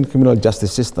Indonesian criminal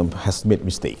justice system has made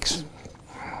mistakes.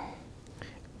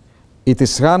 It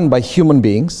is run by human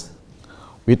beings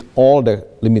with all their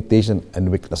limitations and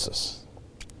weaknesses.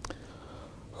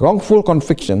 Wrongful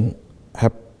conviction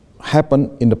have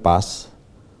happened in the past,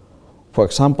 for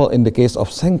example, in the case of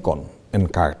Sengkon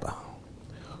and Karta,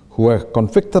 who were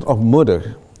convicted of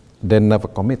murder then never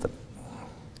committed.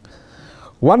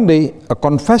 One day, a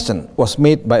confession was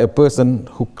made by a person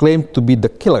who claimed to be the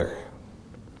killer,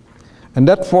 and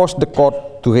that forced the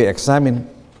court to re-examine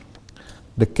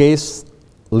the case,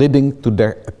 leading to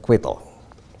their acquittal.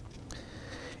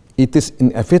 It is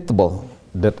inevitable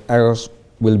that errors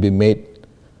will be made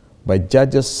by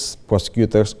judges,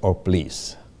 prosecutors, or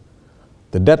police.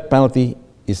 The death penalty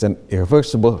is an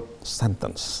irreversible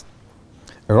sentence.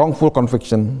 A wrongful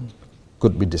conviction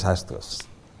could be disastrous.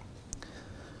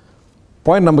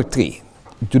 Point number 3,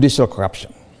 judicial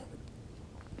corruption.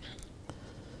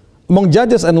 Among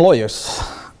judges and lawyers,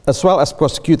 as well as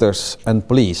prosecutors and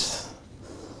police,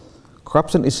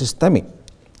 corruption is systemic,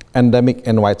 endemic,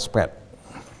 and widespread.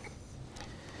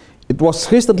 It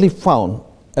was recently found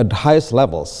at the highest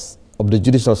levels of the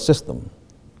judicial system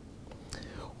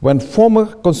when former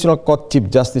Constitutional Court Chief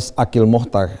Justice Akil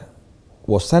Mohtar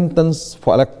was sentenced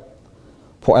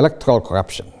for electoral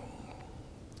corruption.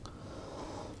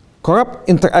 Corrupt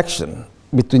interaction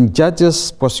between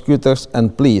judges, prosecutors,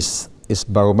 and police is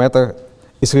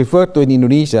referred to in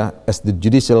Indonesia as the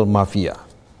judicial mafia.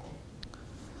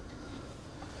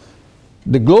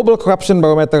 The Global Corruption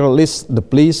Barometer lists the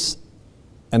police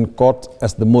and court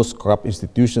as the most corrupt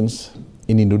institutions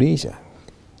in Indonesia.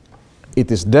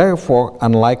 It is therefore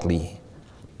unlikely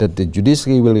that the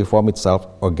judiciary will reform itself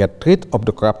or get rid of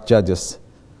the corrupt judges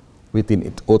within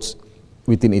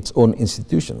its own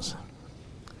institutions.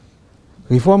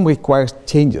 Reform requires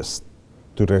changes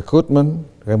to recruitment,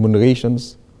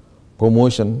 remunerations,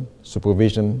 promotion,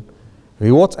 supervision,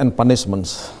 rewards and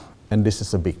punishments, and this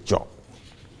is a big job.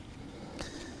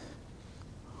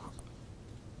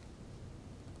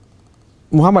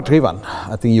 Muhammad Rivan,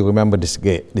 I think you remember this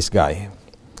guy.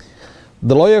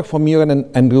 The lawyer for Myuran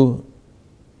and Andrew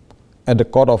at the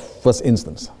court of first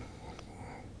instance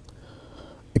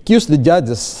accused the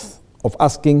judges of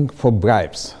asking for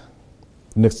bribes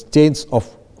in exchange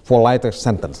for lighter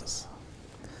sentences,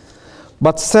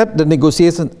 but said the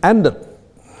negotiation ended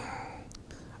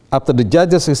after the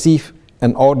judges received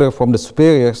an order from the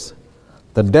superiors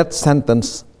that death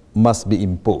sentence must be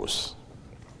imposed.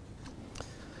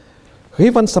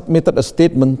 Rivan submitted a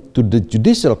statement to the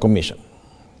Judicial Commission,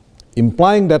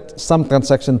 implying that some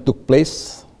transaction took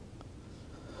place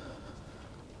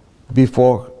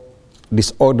before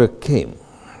this order came.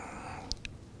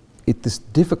 It is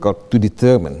difficult to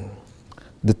determine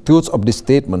the truth of this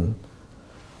statement,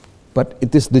 but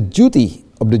it is the duty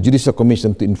of the Judicial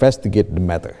Commission to investigate the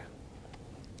matter.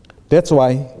 That's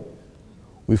why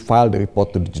we filed the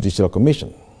report to the Judicial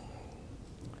Commission.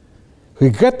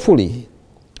 Regretfully,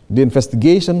 the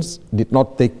investigations did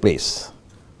not take place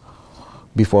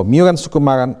before Myuran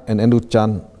Sukumaran and Andrew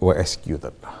Chan were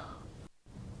executed.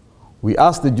 We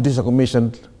asked the Judicial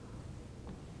Commission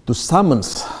to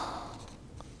summons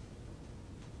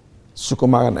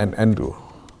Sukumaran and Andrew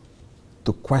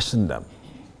to question them,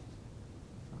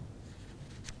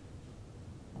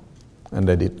 and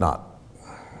they did not.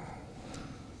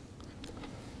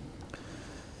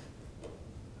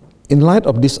 In light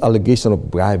of this allegation of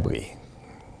bribery,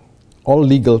 all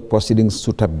legal proceedings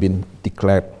should have been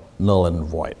declared null and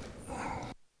void.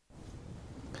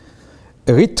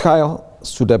 A retrial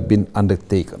should have been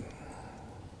undertaken.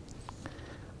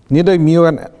 Neither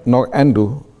Myuran nor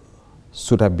Andrew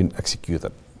should have been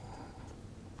executed,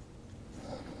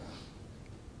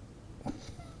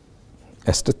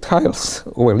 as the trials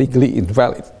were legally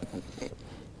invalid.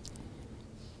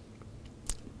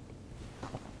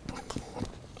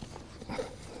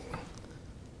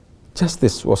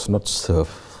 Justice was not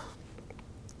served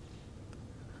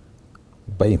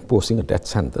by imposing a death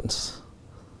sentence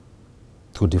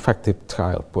through defective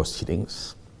trial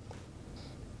proceedings.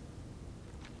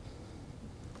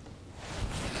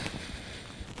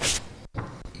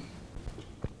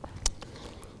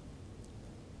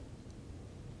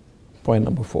 Point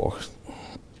number 4.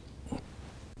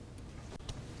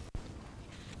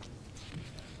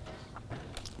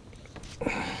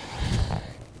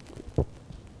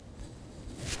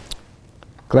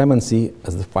 Clemency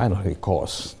as the final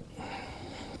recourse.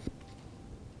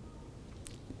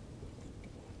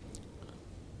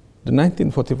 The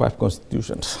 1945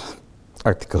 Constitution,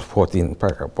 Article 14,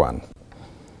 Paragraph 1,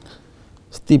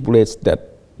 stipulates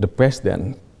that the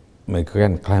President may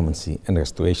grant clemency and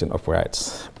restoration of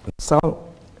rights, and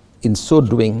shall in so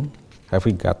doing have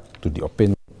regard to the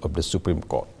opinion of the Supreme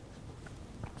Court.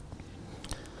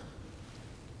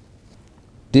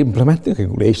 The implementing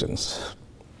regulations,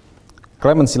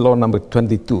 Clemency Law number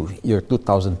 22, year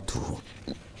 2002,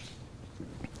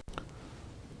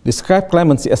 describe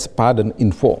clemency as pardon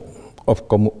in form of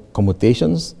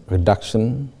commutations,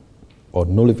 reduction, or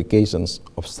nullifications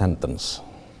of sentence.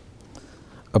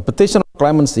 A petition of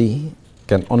clemency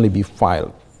can only be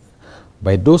filed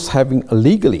by those having a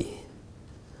legally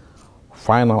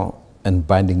final and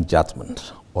binding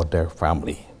judgment or their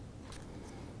family.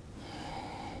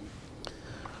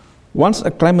 Once a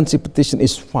clemency petition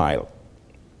is filed,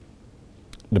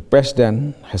 the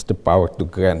President has the power to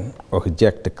grant or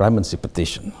reject the clemency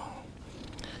petition.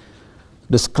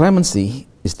 This clemency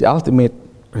is the ultimate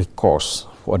recourse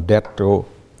for a death row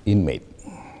inmate.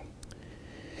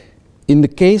 In the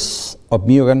case of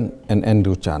Myuran and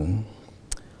Andrew Chan,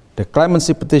 the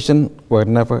clemency petition were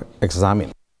never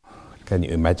examined. Can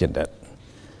you imagine that?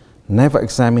 Never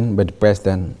examined by the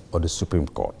President or the Supreme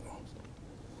Court.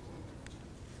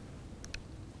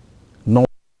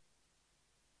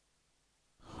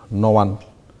 No one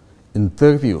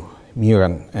interviewed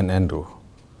Myuran and Andrew.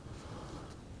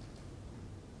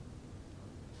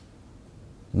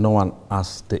 No one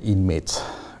asked the inmates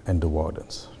and the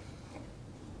wardens.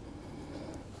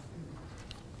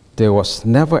 There was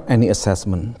never any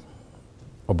assessment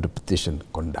of the petition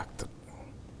conducted.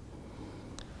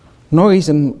 No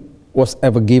reason was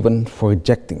ever given for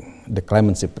rejecting the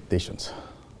clemency petitions.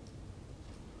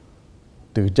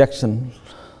 The rejection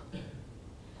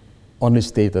only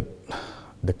stated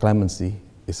the clemency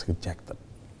is rejected.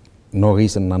 No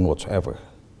reason, none whatsoever.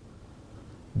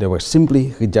 They were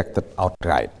simply rejected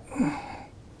outright.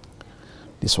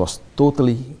 This was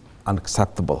totally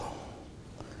unacceptable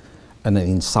and an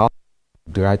insult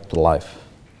to the right to life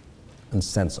and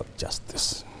sense of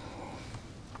justice.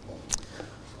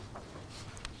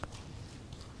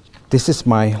 This is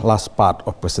my last part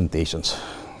of presentations.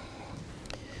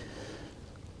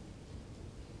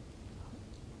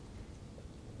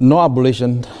 No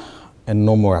abolition and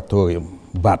no moratorium,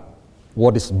 but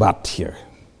what is but here?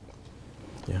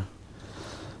 Yeah.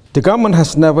 The government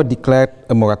has never declared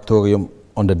a moratorium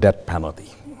on the death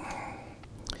penalty.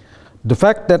 The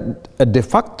fact that a de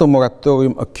facto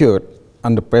moratorium occurred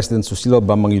under President Susilo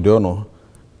Bambang Yudhoyono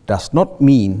does not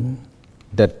mean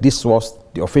that this was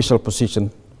the official position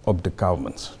of the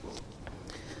government.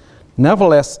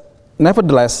 Nevertheless,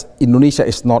 Indonesia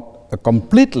is not a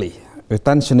completely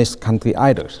retentionist country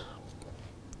either.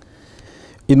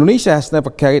 Indonesia has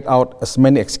never carried out as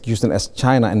many executions as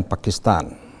China and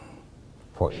Pakistan,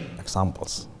 for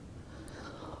examples.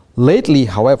 Lately,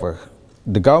 however,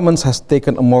 the government has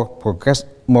taken a more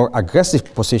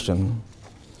aggressive position,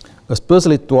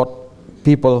 especially toward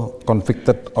people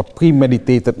convicted of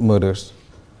premeditated murders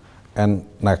and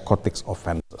narcotics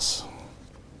offenses.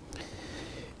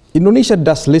 Indonesia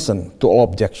does listen to all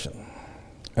objections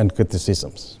and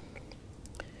criticisms.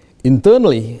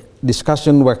 Internally,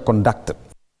 discussions were conducted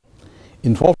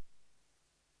involving,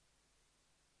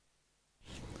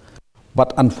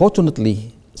 but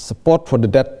unfortunately, support for the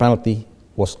death penalty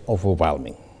was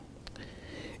overwhelming.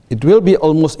 It will be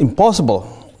almost impossible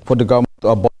for the government to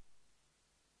abolish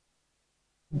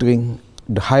during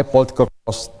the high political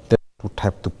costs that it would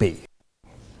have to pay.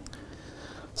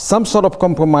 Some sort of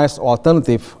compromise or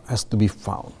alternative has to be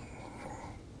found.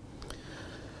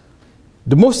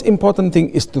 The most important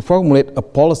thing is to formulate a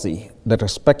policy that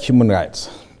respects human rights,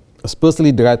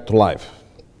 especially the right to life,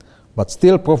 but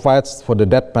still provides for the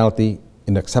death penalty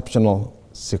in exceptional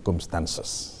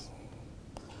circumstances.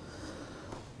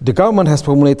 The government has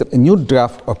formulated a new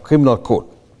draft of criminal code,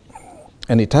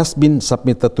 and it has been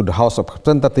submitted to the House of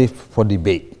Representatives for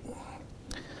debate.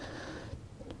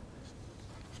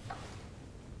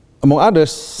 Among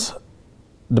others,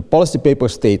 the policy paper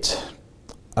states,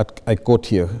 I quote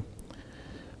here,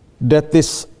 that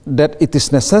it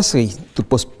is necessary to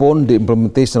postpone the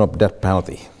implementation of death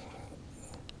penalty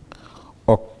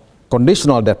or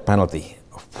conditional death penalty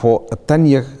for a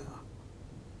 10-year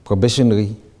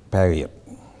probationary period.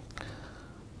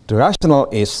 The rationale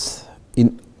is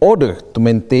in order to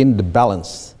maintain the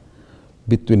balance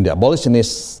between the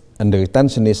abolitionists and the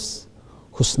retentionists,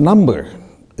 whose number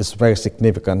is very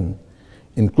significant,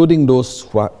 including those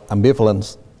who are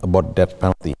ambivalent about death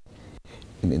penalty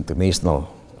in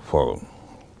international forum.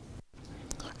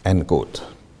 End quote.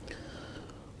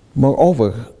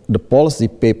 Moreover, the policy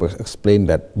papers explain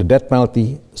that the death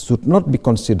penalty should not be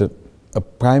considered a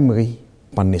primary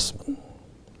punishment.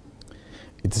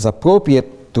 It is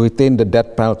appropriate to retain the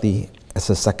death penalty as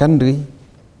a secondary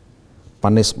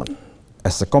punishment,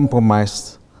 as a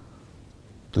compromise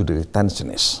to the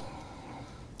retentionists.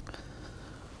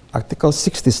 Article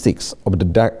 66 of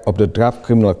the draft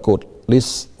criminal code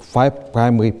lists 5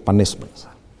 primary punishments: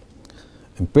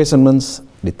 imprisonments,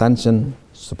 detention,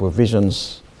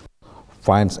 supervisions,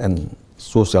 fines, and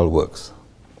social works.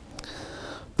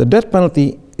 The death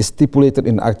penalty is stipulated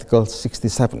in Article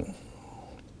 67,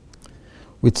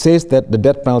 which says that the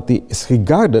death penalty is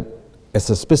regarded as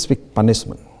a specific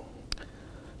punishment,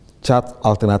 charged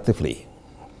alternatively.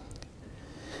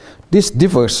 This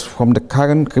differs from the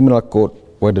current criminal code,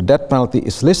 where the death penalty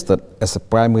is listed as a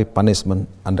primary punishment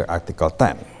under Article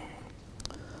 10.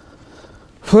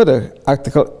 Further,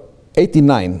 Article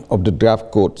 89 of the draft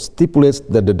code stipulates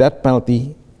that the death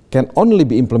penalty can only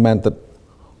be implemented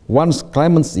once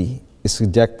clemency is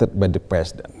rejected by the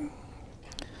President.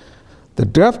 The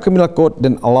draft criminal code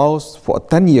then allows for a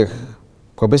 10-year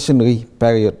probationary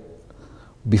period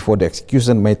before the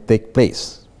execution may take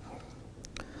place.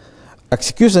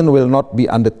 Execution will not be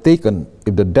undertaken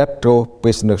if the death row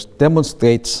prisoner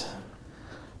demonstrates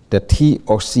that he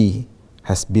or she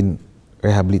has been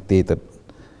rehabilitated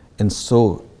and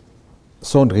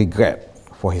shown regret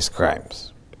for his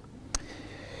crimes.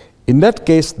 In that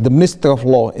case, the Minister of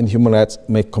Law and Human Rights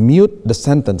may commute the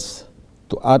sentence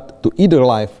to either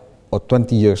life or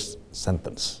 20 years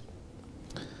sentence.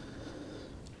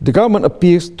 The government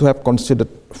appears to have considered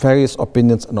various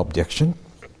opinions and objections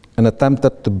and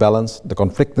attempted to balance the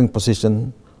conflicting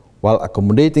position while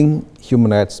accommodating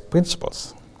human rights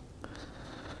principles.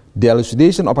 The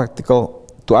elucidation of Article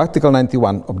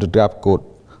 91 of the draft code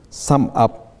sum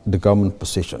up the government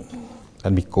position,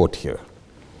 and we quote here.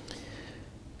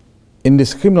 In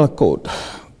this criminal code,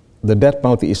 the death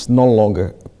penalty is no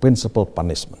longer a principal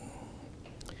punishment.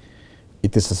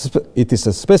 It is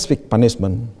a specific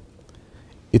punishment.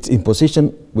 Its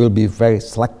imposition will be very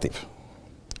selective.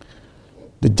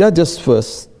 The judges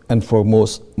first and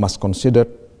foremost must consider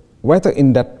whether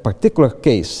in that particular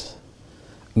case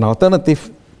an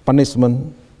alternative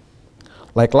punishment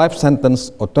like life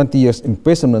sentence or 20 years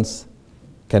imprisonment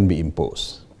can be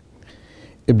imposed.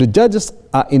 If the judges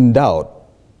are in doubt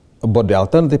about the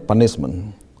alternative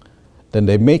punishment, then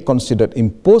they may consider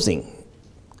imposing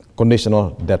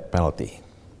conditional death penalty.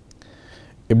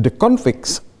 If the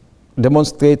convict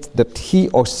demonstrates that he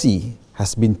or she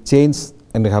has been changed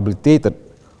and rehabilitated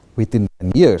within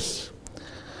 10 years,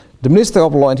 the Minister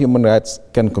of Law and Human Rights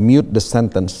can commute the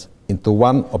sentence into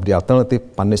one of the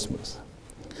alternative punishments.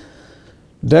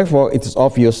 Therefore, it is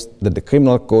obvious that the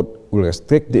criminal code will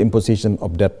restrict the imposition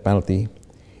of death penalty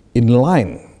in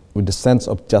line with the sense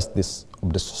of justice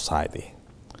of the society.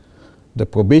 The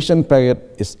probation period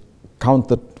is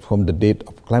counted from the date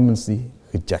of clemency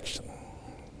rejection.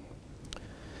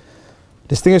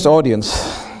 Distinguished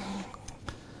audience,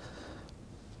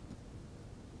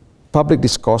 public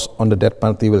discourse on the death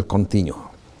penalty will continue,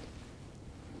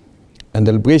 and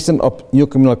the deliberation of new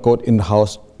criminal code in the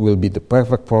House will be the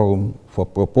perfect forum for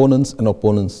proponents and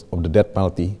opponents of the death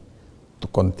penalty to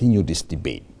continue this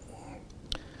debate.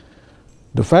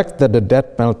 The fact that the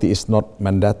death penalty is not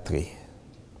mandatory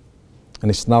and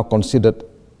is now considered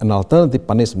an alternative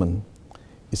punishment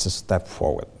is a step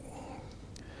forward.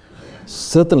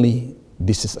 Certainly,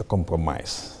 this is a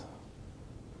compromise,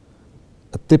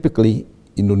 a typically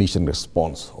Indonesian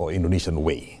response or Indonesian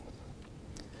way.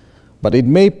 But it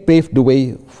may pave the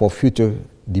way for future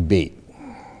debate.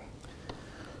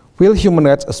 Will human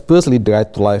rights, especially the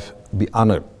right to life, be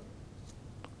honored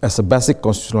as a basic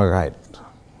constitutional right?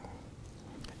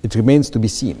 It remains to be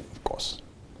seen, of course.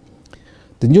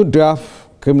 The new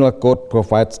draft criminal code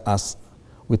provides us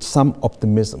with some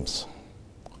optimisms,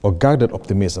 or guarded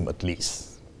optimism at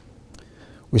least.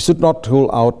 We should not rule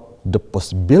out the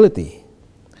possibility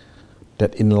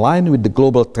that in line with the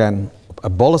global trend of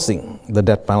abolishing the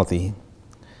death penalty,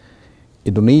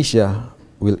 Indonesia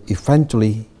will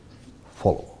eventually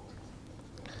follow.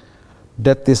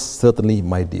 That is certainly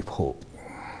my deep hope.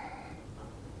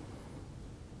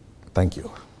 Thank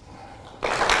you.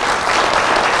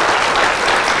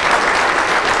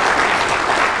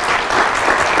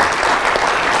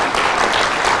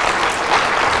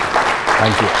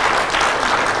 Thank you.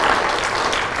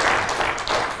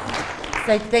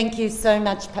 So thank you so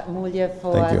much, Pak Mulya,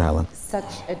 for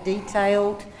such a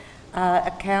detailed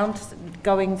account,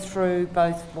 going through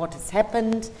both what has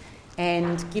happened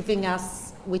and giving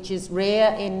us, which is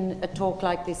rare in a talk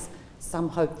like this, some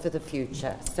hope for the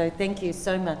future. So thank you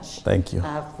so much. Thank you.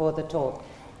 For the talk.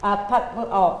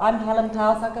 I'm Helen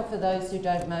Tausaka, for those who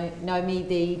don't know me,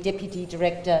 the Deputy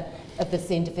Director of the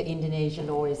Centre for Indonesia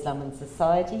Law, Islam and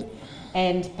Society.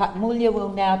 And Pak Mulya will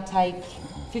now take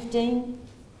 15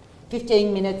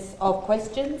 minutes of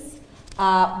questions.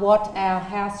 What our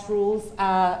House rules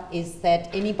are is that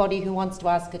anybody who wants to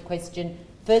ask a question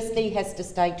firstly has to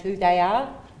state who they are,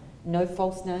 no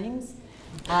false names,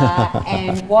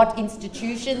 and what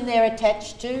institution they're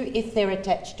attached to, if they're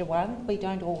attached to one. We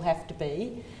don't all have to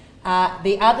be.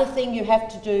 The other thing you have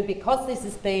to do, because this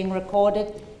is being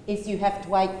recorded, is you have to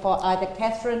wait for either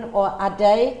Catherine or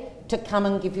Ade to come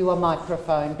and give you a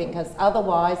microphone, because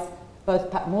otherwise both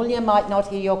Pak Mulya might not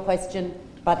hear your question,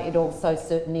 but it also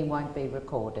certainly won't be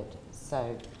recorded.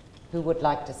 So who would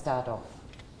like to start off?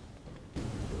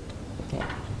 Okay.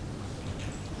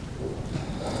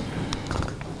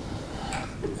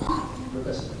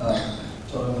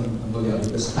 Todung Mulya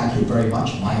Lubis, thank you very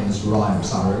much. My name is Ryan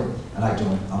Rosario, and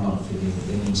I'm not affiliated with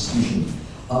any institution.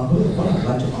 What I'd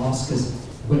like to ask is,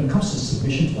 when it comes to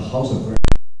submission to the House of Reps,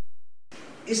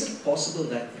 is it possible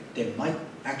that there might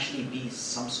actually be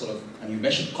some sort of, and you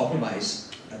mentioned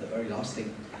compromise at the very last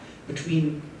thing,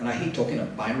 between, and I hate talking a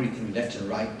binary thing, left and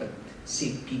right, but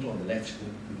say people on the left who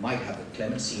might have a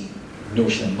clemency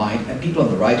notion in mind, and people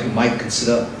on the right who might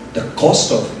consider the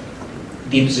cost of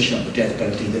the imposition of the death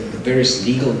penalty, the various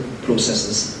legal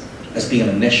processes, as being an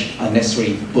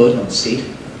unnecessary burden on the state,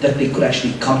 that they could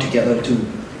actually come together to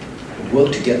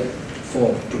work together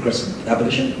for progressive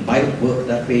abolition. Might it work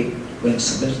that way when it's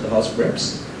submitted to the House of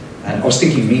Reps? And I was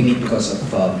thinking mainly because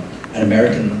of an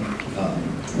American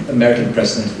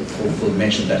president who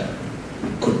mentioned that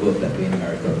it could work that way in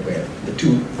America, where the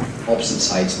two opposite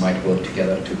sides might work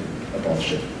together to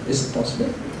abolish it. Is it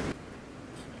possible?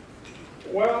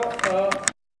 Well,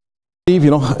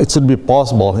 it should be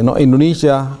possible.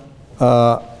 Indonesia,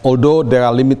 although there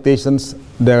are limitations,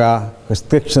 there are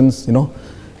restrictions,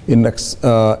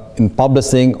 in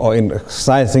publishing or in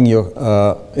exercising your,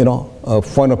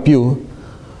 point of view.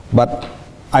 But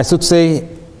I should say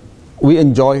we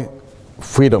enjoy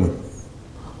freedom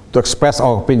to express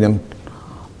our opinion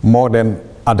more than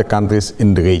other countries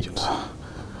in the region.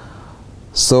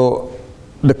 So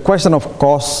the question of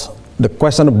cause, the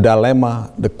question of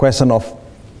dilemma, the question of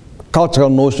cultural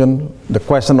notion, the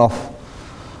question of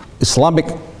Islamic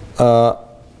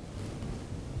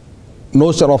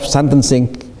notion of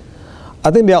sentencing,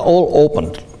 I think they are all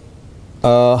open.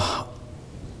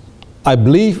 I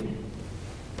believe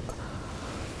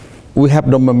we have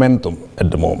the momentum at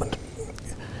the moment.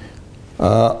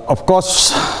 Of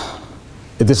course,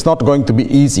 it is not going to be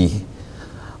easy,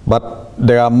 but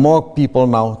there are more people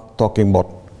now talking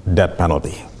about death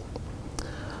penalty.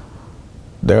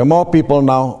 There are more people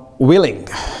now willing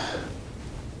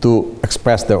to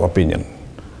express their opinion.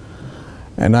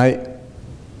 And I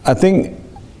think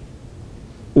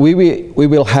we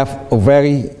will have a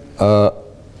very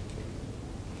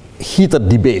heated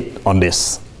debate on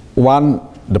this. One,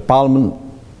 the Parliament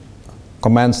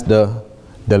commenced the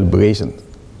deliberation,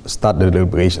 start the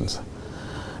deliberations.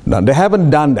 Now, they haven't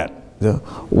done that.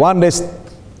 One, they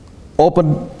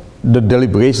open the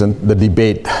deliberation, the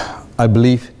debate. I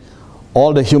believe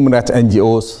all the human rights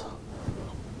NGOs,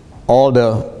 all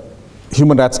the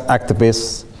human rights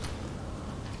activists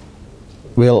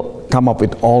will come up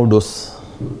with all those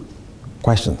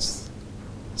questions.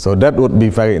 So that would be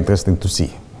very interesting to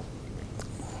see.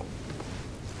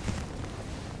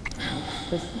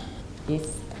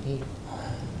 Yes.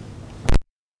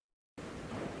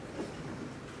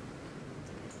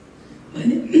 My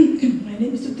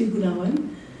name is Tuti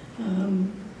Gunawan,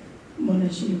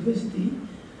 Monash University.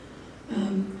 I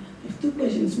have two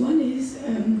questions. One is,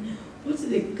 what's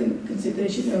the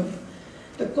consideration of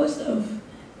the cost of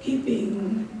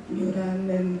keeping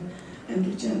Myuran and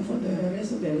Richard for the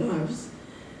rest of their lives?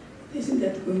 Isn't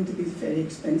that going to be very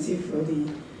expensive for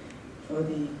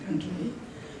the country?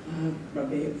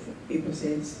 Probably people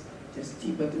say it's just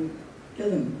cheaper to kill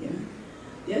them. Yeah.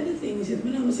 The other thing is that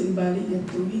when I was in Bali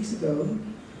 2 weeks ago,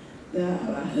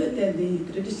 I heard that the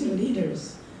traditional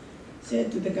leaders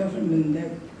said to the government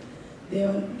that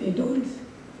they don't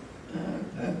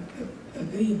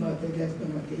agree about the death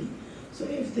penalty. So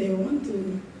if they want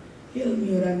to kill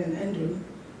Myuran and Andrew,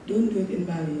 don't do it in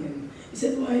Bali. And is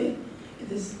that why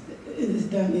it is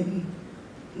done in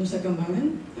Nusa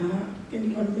Kambangan? Can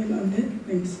you comment on that?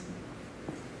 Thanks.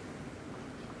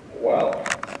 Well,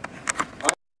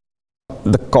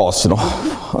 the cost,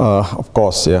 of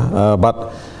course, yeah.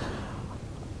 But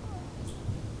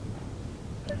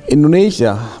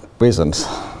Indonesia prisons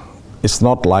is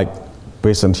not like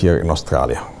prison here in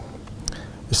Australia.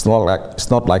 It's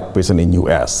not like prison in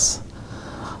US.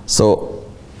 So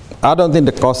I don't think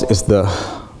the cost is the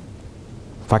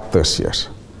factors here.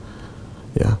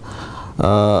 Yeah.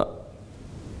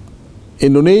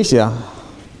 Indonesia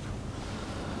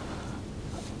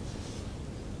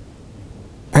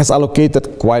has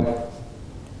allocated quite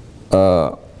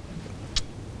a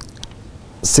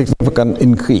significant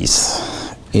increase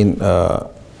in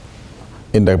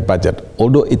their budget,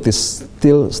 although it is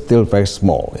still very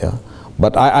small. Yeah,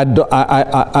 but I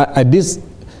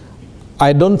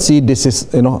don't see this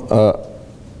is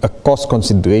a cost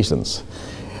considerations.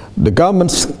 The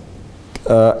governments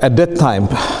at that time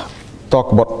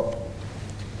talk about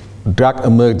drug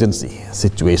emergency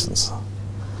situations.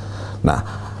 Now,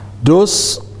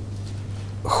 those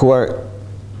who are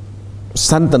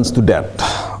sentenced to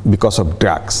death because of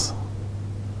drugs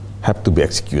have to be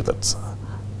executed.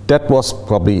 That was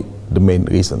probably the main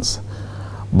reasons.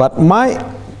 But my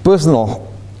personal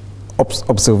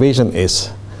observation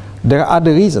is there are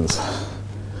other reasons.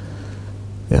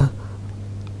 Yeah.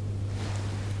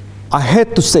 I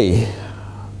hate to say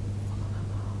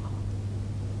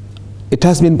it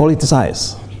has been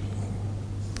politicized.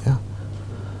 Yeah.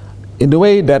 In the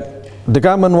way that the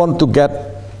government want to get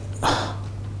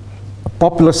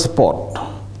popular support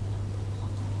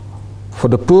for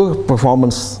the poor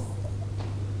performance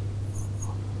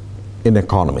in the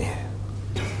economy.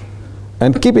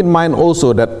 And keep in mind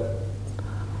also that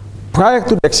prior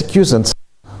to the executions,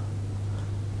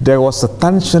 there was a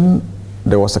tension,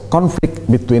 there was a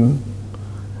conflict between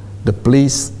the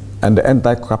police and the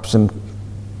Anti-Corruption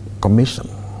Commission.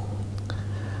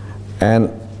 And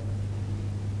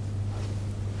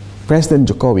President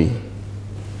Jokowi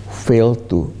failed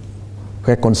to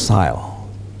reconcile,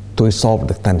 to resolve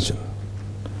the tension.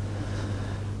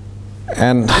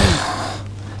 And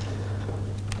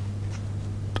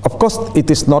of course,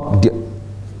 it is not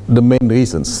the main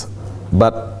reasons,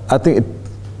 but I think it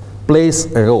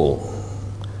plays a role.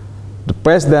 The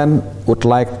president would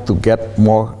like to get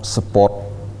more support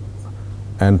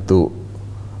and to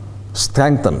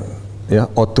strengthen, yeah,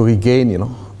 or to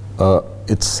regain,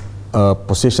 its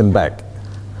position back.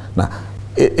 Now,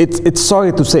 it's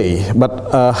sorry to say,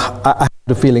 but I have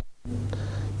the feeling,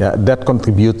 yeah, that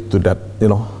contribute to that, you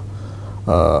know,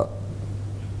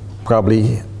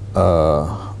 probably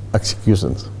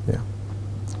executions. Yeah.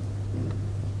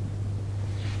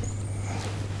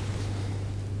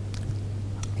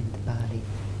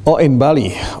 Oh, in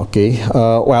Bali, okay.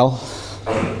 Well,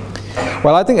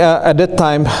 I think at that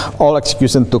time all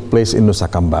execution took place in Nusa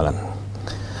Kambangan.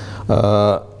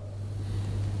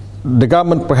 The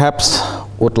government perhaps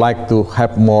would like to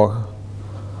have more,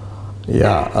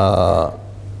 yeah,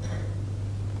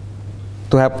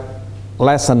 to have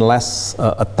less and less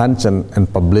attention and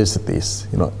publicities.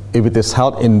 You know, if it is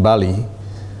held in Bali,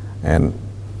 and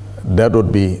that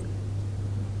would be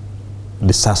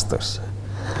disasters.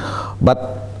 But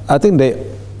I think they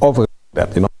overlooked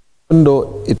that, you know, even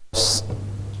though it was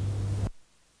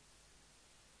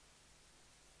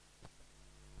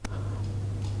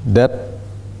that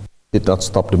did not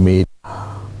stop the media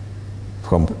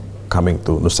from coming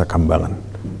to Nusa Kambangan.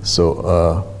 So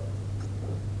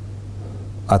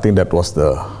I think that was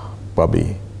the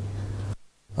probably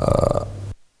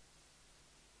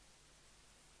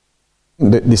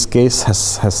this case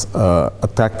has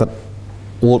attracted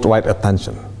worldwide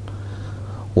attention.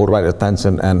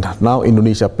 And now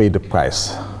Indonesia paid the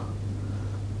price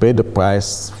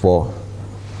for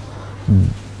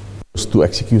those two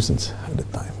executions at the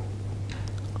time.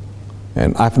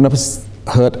 And I've never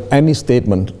heard any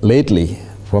statement lately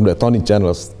from the Attorney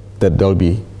Generals that there will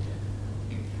be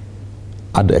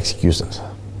other executions.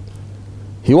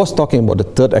 He was talking about the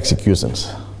third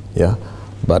executions, yeah,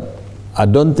 but I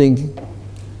don't think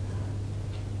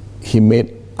he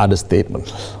made other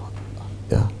statements,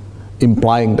 yeah,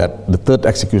 implying that the third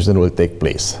execution will take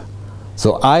place.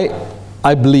 So I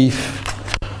believe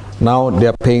now they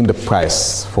are paying the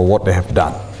price for what they have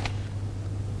done.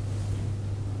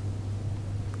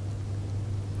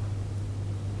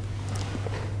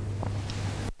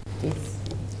 Yes.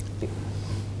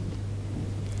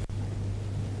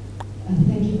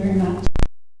 Thank you very much.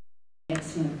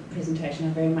 Excellent presentation.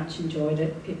 I very much enjoyed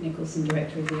it. Pip Nicholson,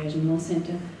 Director of the Asian Law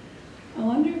Centre. I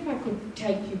wonder if I could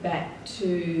take you back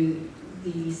to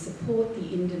the support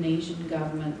the Indonesian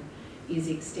government is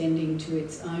extending to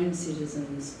its own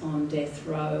citizens on death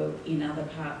row in other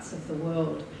parts of the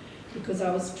world, because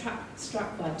I was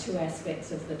struck by two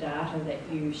aspects of the data that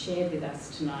you shared with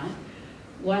us tonight.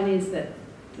 One is that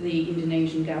the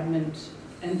Indonesian government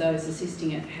and those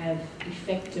assisting it have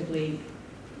effectively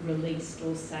released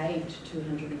or saved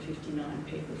 259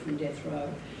 people from death row.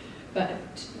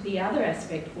 But the other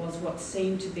aspect was what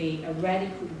seemed to be a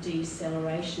radical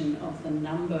deceleration of the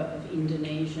number of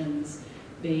Indonesians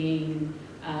being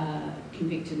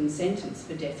convicted and sentenced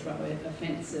for death row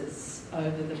offences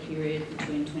over the period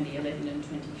between 2011 and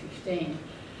 2015.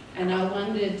 And I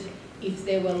wondered if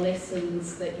there were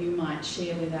lessons that you might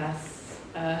share with us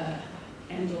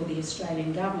and or the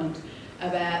Australian government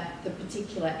about the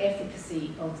particular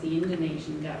efficacy of the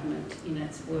Indonesian government in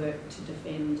its work to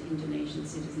defend Indonesian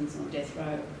citizens on death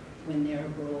row when they're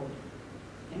abroad.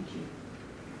 Thank you.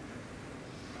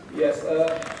 Yes.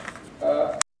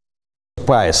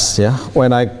 Surprise, yeah,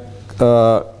 when I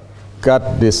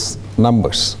got these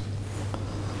numbers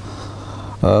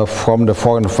from the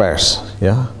Foreign Affairs,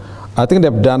 yeah, I think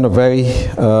they've done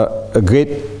a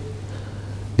great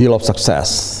deal of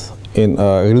success in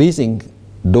releasing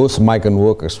those migrant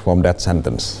workers from that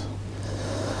sentence.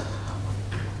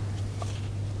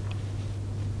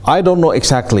 I don't know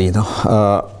exactly, you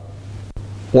know,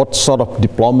 what sort of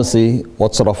diplomacy,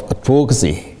 what sort of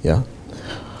advocacy, yeah,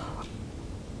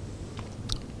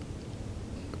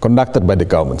 conducted by the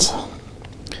governments.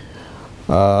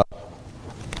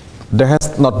 There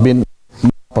has not been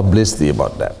much publicity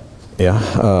about that.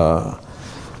 Yeah.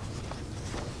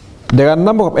 There are a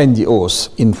number of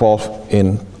NGOs involved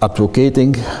in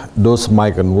advocating those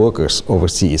migrant workers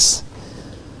overseas,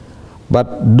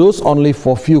 but those only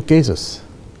for few cases.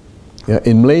 Yeah,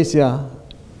 in Malaysia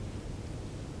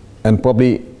and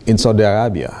probably in Saudi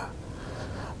Arabia.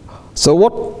 So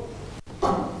what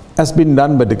has been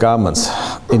done by the governments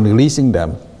in releasing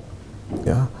them,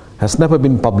 yeah, has never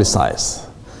been publicized.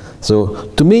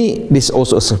 So to me, this is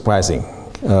also a surprising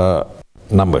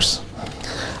numbers.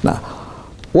 Now,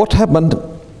 what happened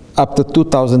after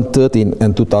 2013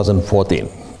 and 2014?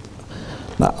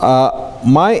 Now,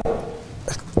 my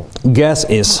guess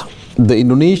is the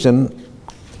Indonesian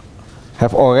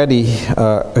have already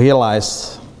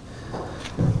realized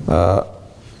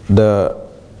the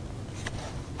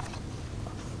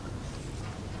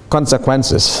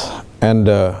consequences and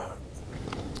the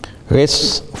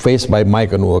risks faced by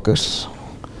migrant workers,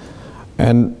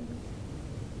 and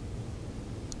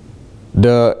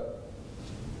the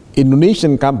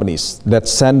Indonesian companies that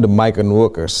send the migrant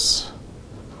workers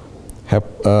have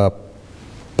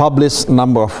published a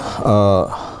number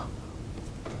of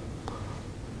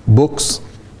books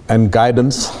and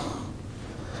guidance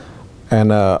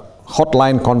and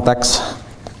hotline contacts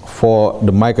for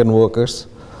the migrant workers.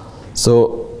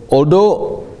 So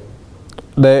although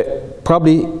they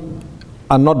probably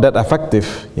are not that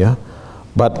effective, yeah,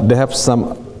 but they have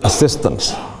some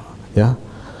assistance, yeah,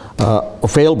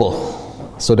 available,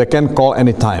 so they can call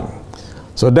anytime.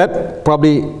 So that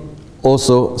probably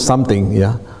also something,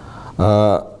 yeah,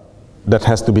 that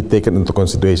has to be taken into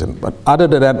consideration. But other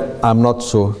than that, I'm not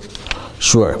so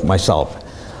sure myself.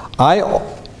 I,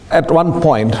 at one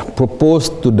point,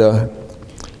 proposed to the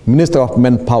Minister of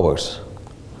Manpower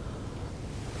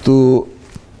to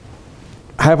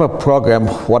have a program,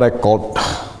 what I called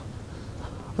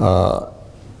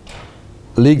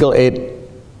legal aid,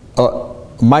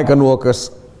 migrant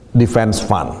workers defense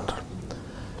fund,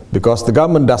 because the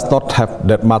government does not have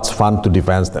that much fund to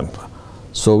defend them.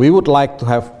 So we would like to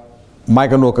have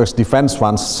migrant workers defense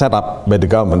funds set up by the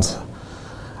government,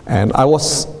 and I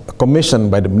was commissioned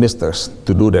by the ministers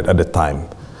to do that at the time.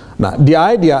 Now the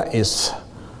idea is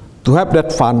to have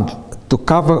that fund to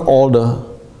cover all the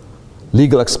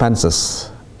legal expenses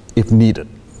if needed.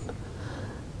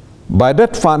 By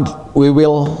that fund, we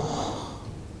will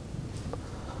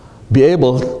be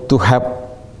able to have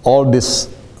all these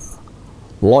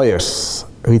lawyers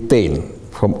retained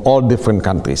from all different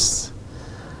countries.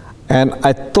 And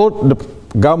I told the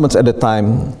governments at the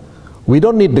time, we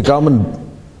don't need the government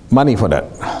money for that.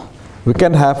 We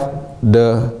can have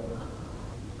the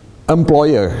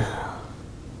employer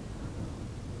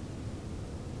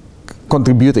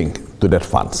contributing to that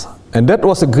funds. And that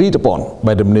was agreed upon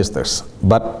by the ministers,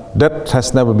 but that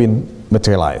has never been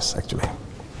materialized, actually.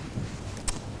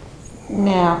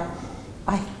 Now,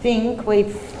 I think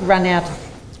we've run out,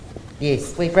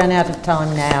 yes, we've run out of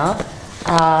time now.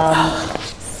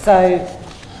 So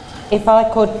if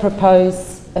I could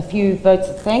propose a few votes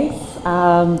of thanks.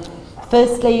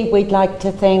 Firstly, we'd like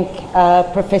to thank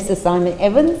Professor Simon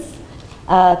Evans,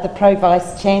 the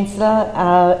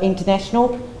Pro-Vice-Chancellor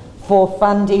International, for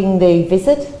funding the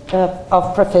visit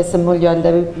of Professor Mulya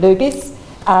Lubis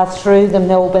through the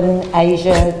Melbourne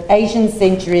Asian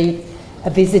Century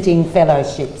Visiting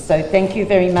Fellowship. So thank you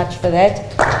very much for that.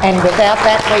 And without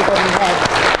that, we wouldn't have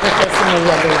Professor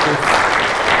Mulya Lubis.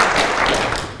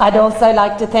 I'd also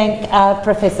like to thank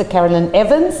Professor Carolyn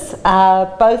Evans,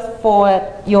 both for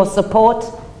your support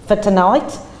for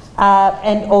tonight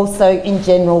and also in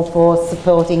general for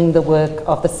supporting the work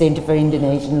of the Centre for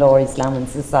Indonesian Law, Islam and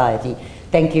Society.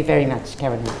 Thank you very much,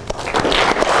 Carolyn.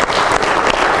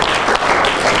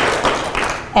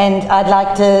 And I'd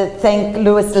like to thank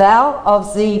Louis Lau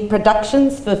of Z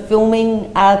Productions for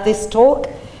filming this talk,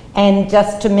 and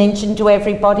just to mention to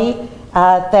everybody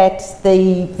that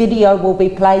the video will be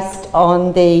placed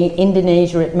on the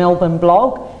Indonesia at Melbourne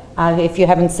blog. If you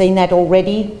haven't seen that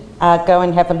already, go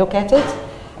and have a look at it.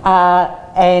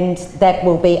 And that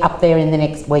will be up there in the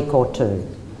next week or two.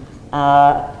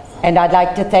 And I'd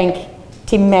like to thank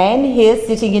Tim Mann here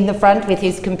sitting in the front with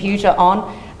his computer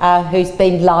on, who's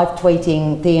been live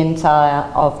tweeting the entire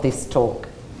of this talk.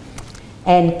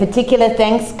 And particular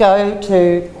thanks go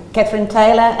to Catherine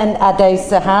Taylor and Ade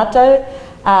Sahato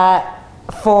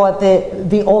for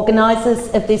the organisers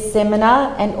of this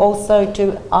seminar, and also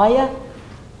to Aya,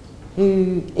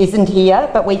 who isn't here,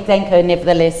 but we thank her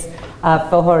nevertheless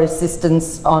for her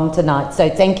assistance on tonight. So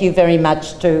thank you very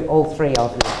much to all three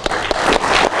of you.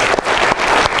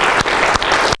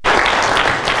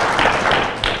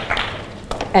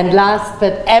 And last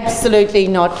but absolutely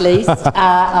not least,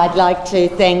 I'd like to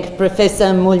thank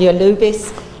Professor Mulya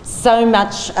Lubis so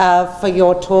much for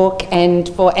your talk and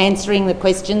for answering the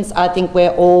questions. I think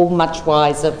we're all much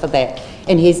wiser for that.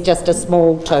 And here's just a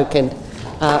small token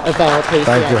of our appreciation.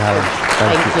 Thank you, Helen.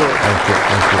 Thank you. Thank you.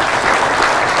 Thank you.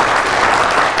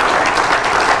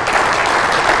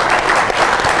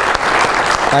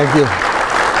 Thank you.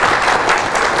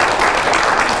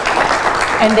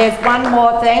 And there's one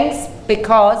more thanks,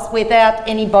 because without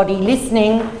anybody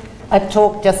listening, a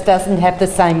talk just doesn't have the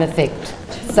same effect.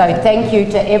 So thank you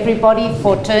to everybody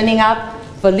for turning up,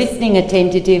 for listening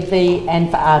attentively, and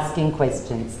for asking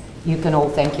questions. You can all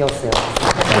thank yourselves.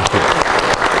 Thank you.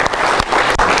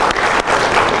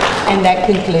 And that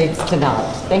concludes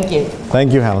tonight. Thank you.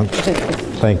 Thank you, Helen.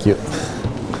 Thank you.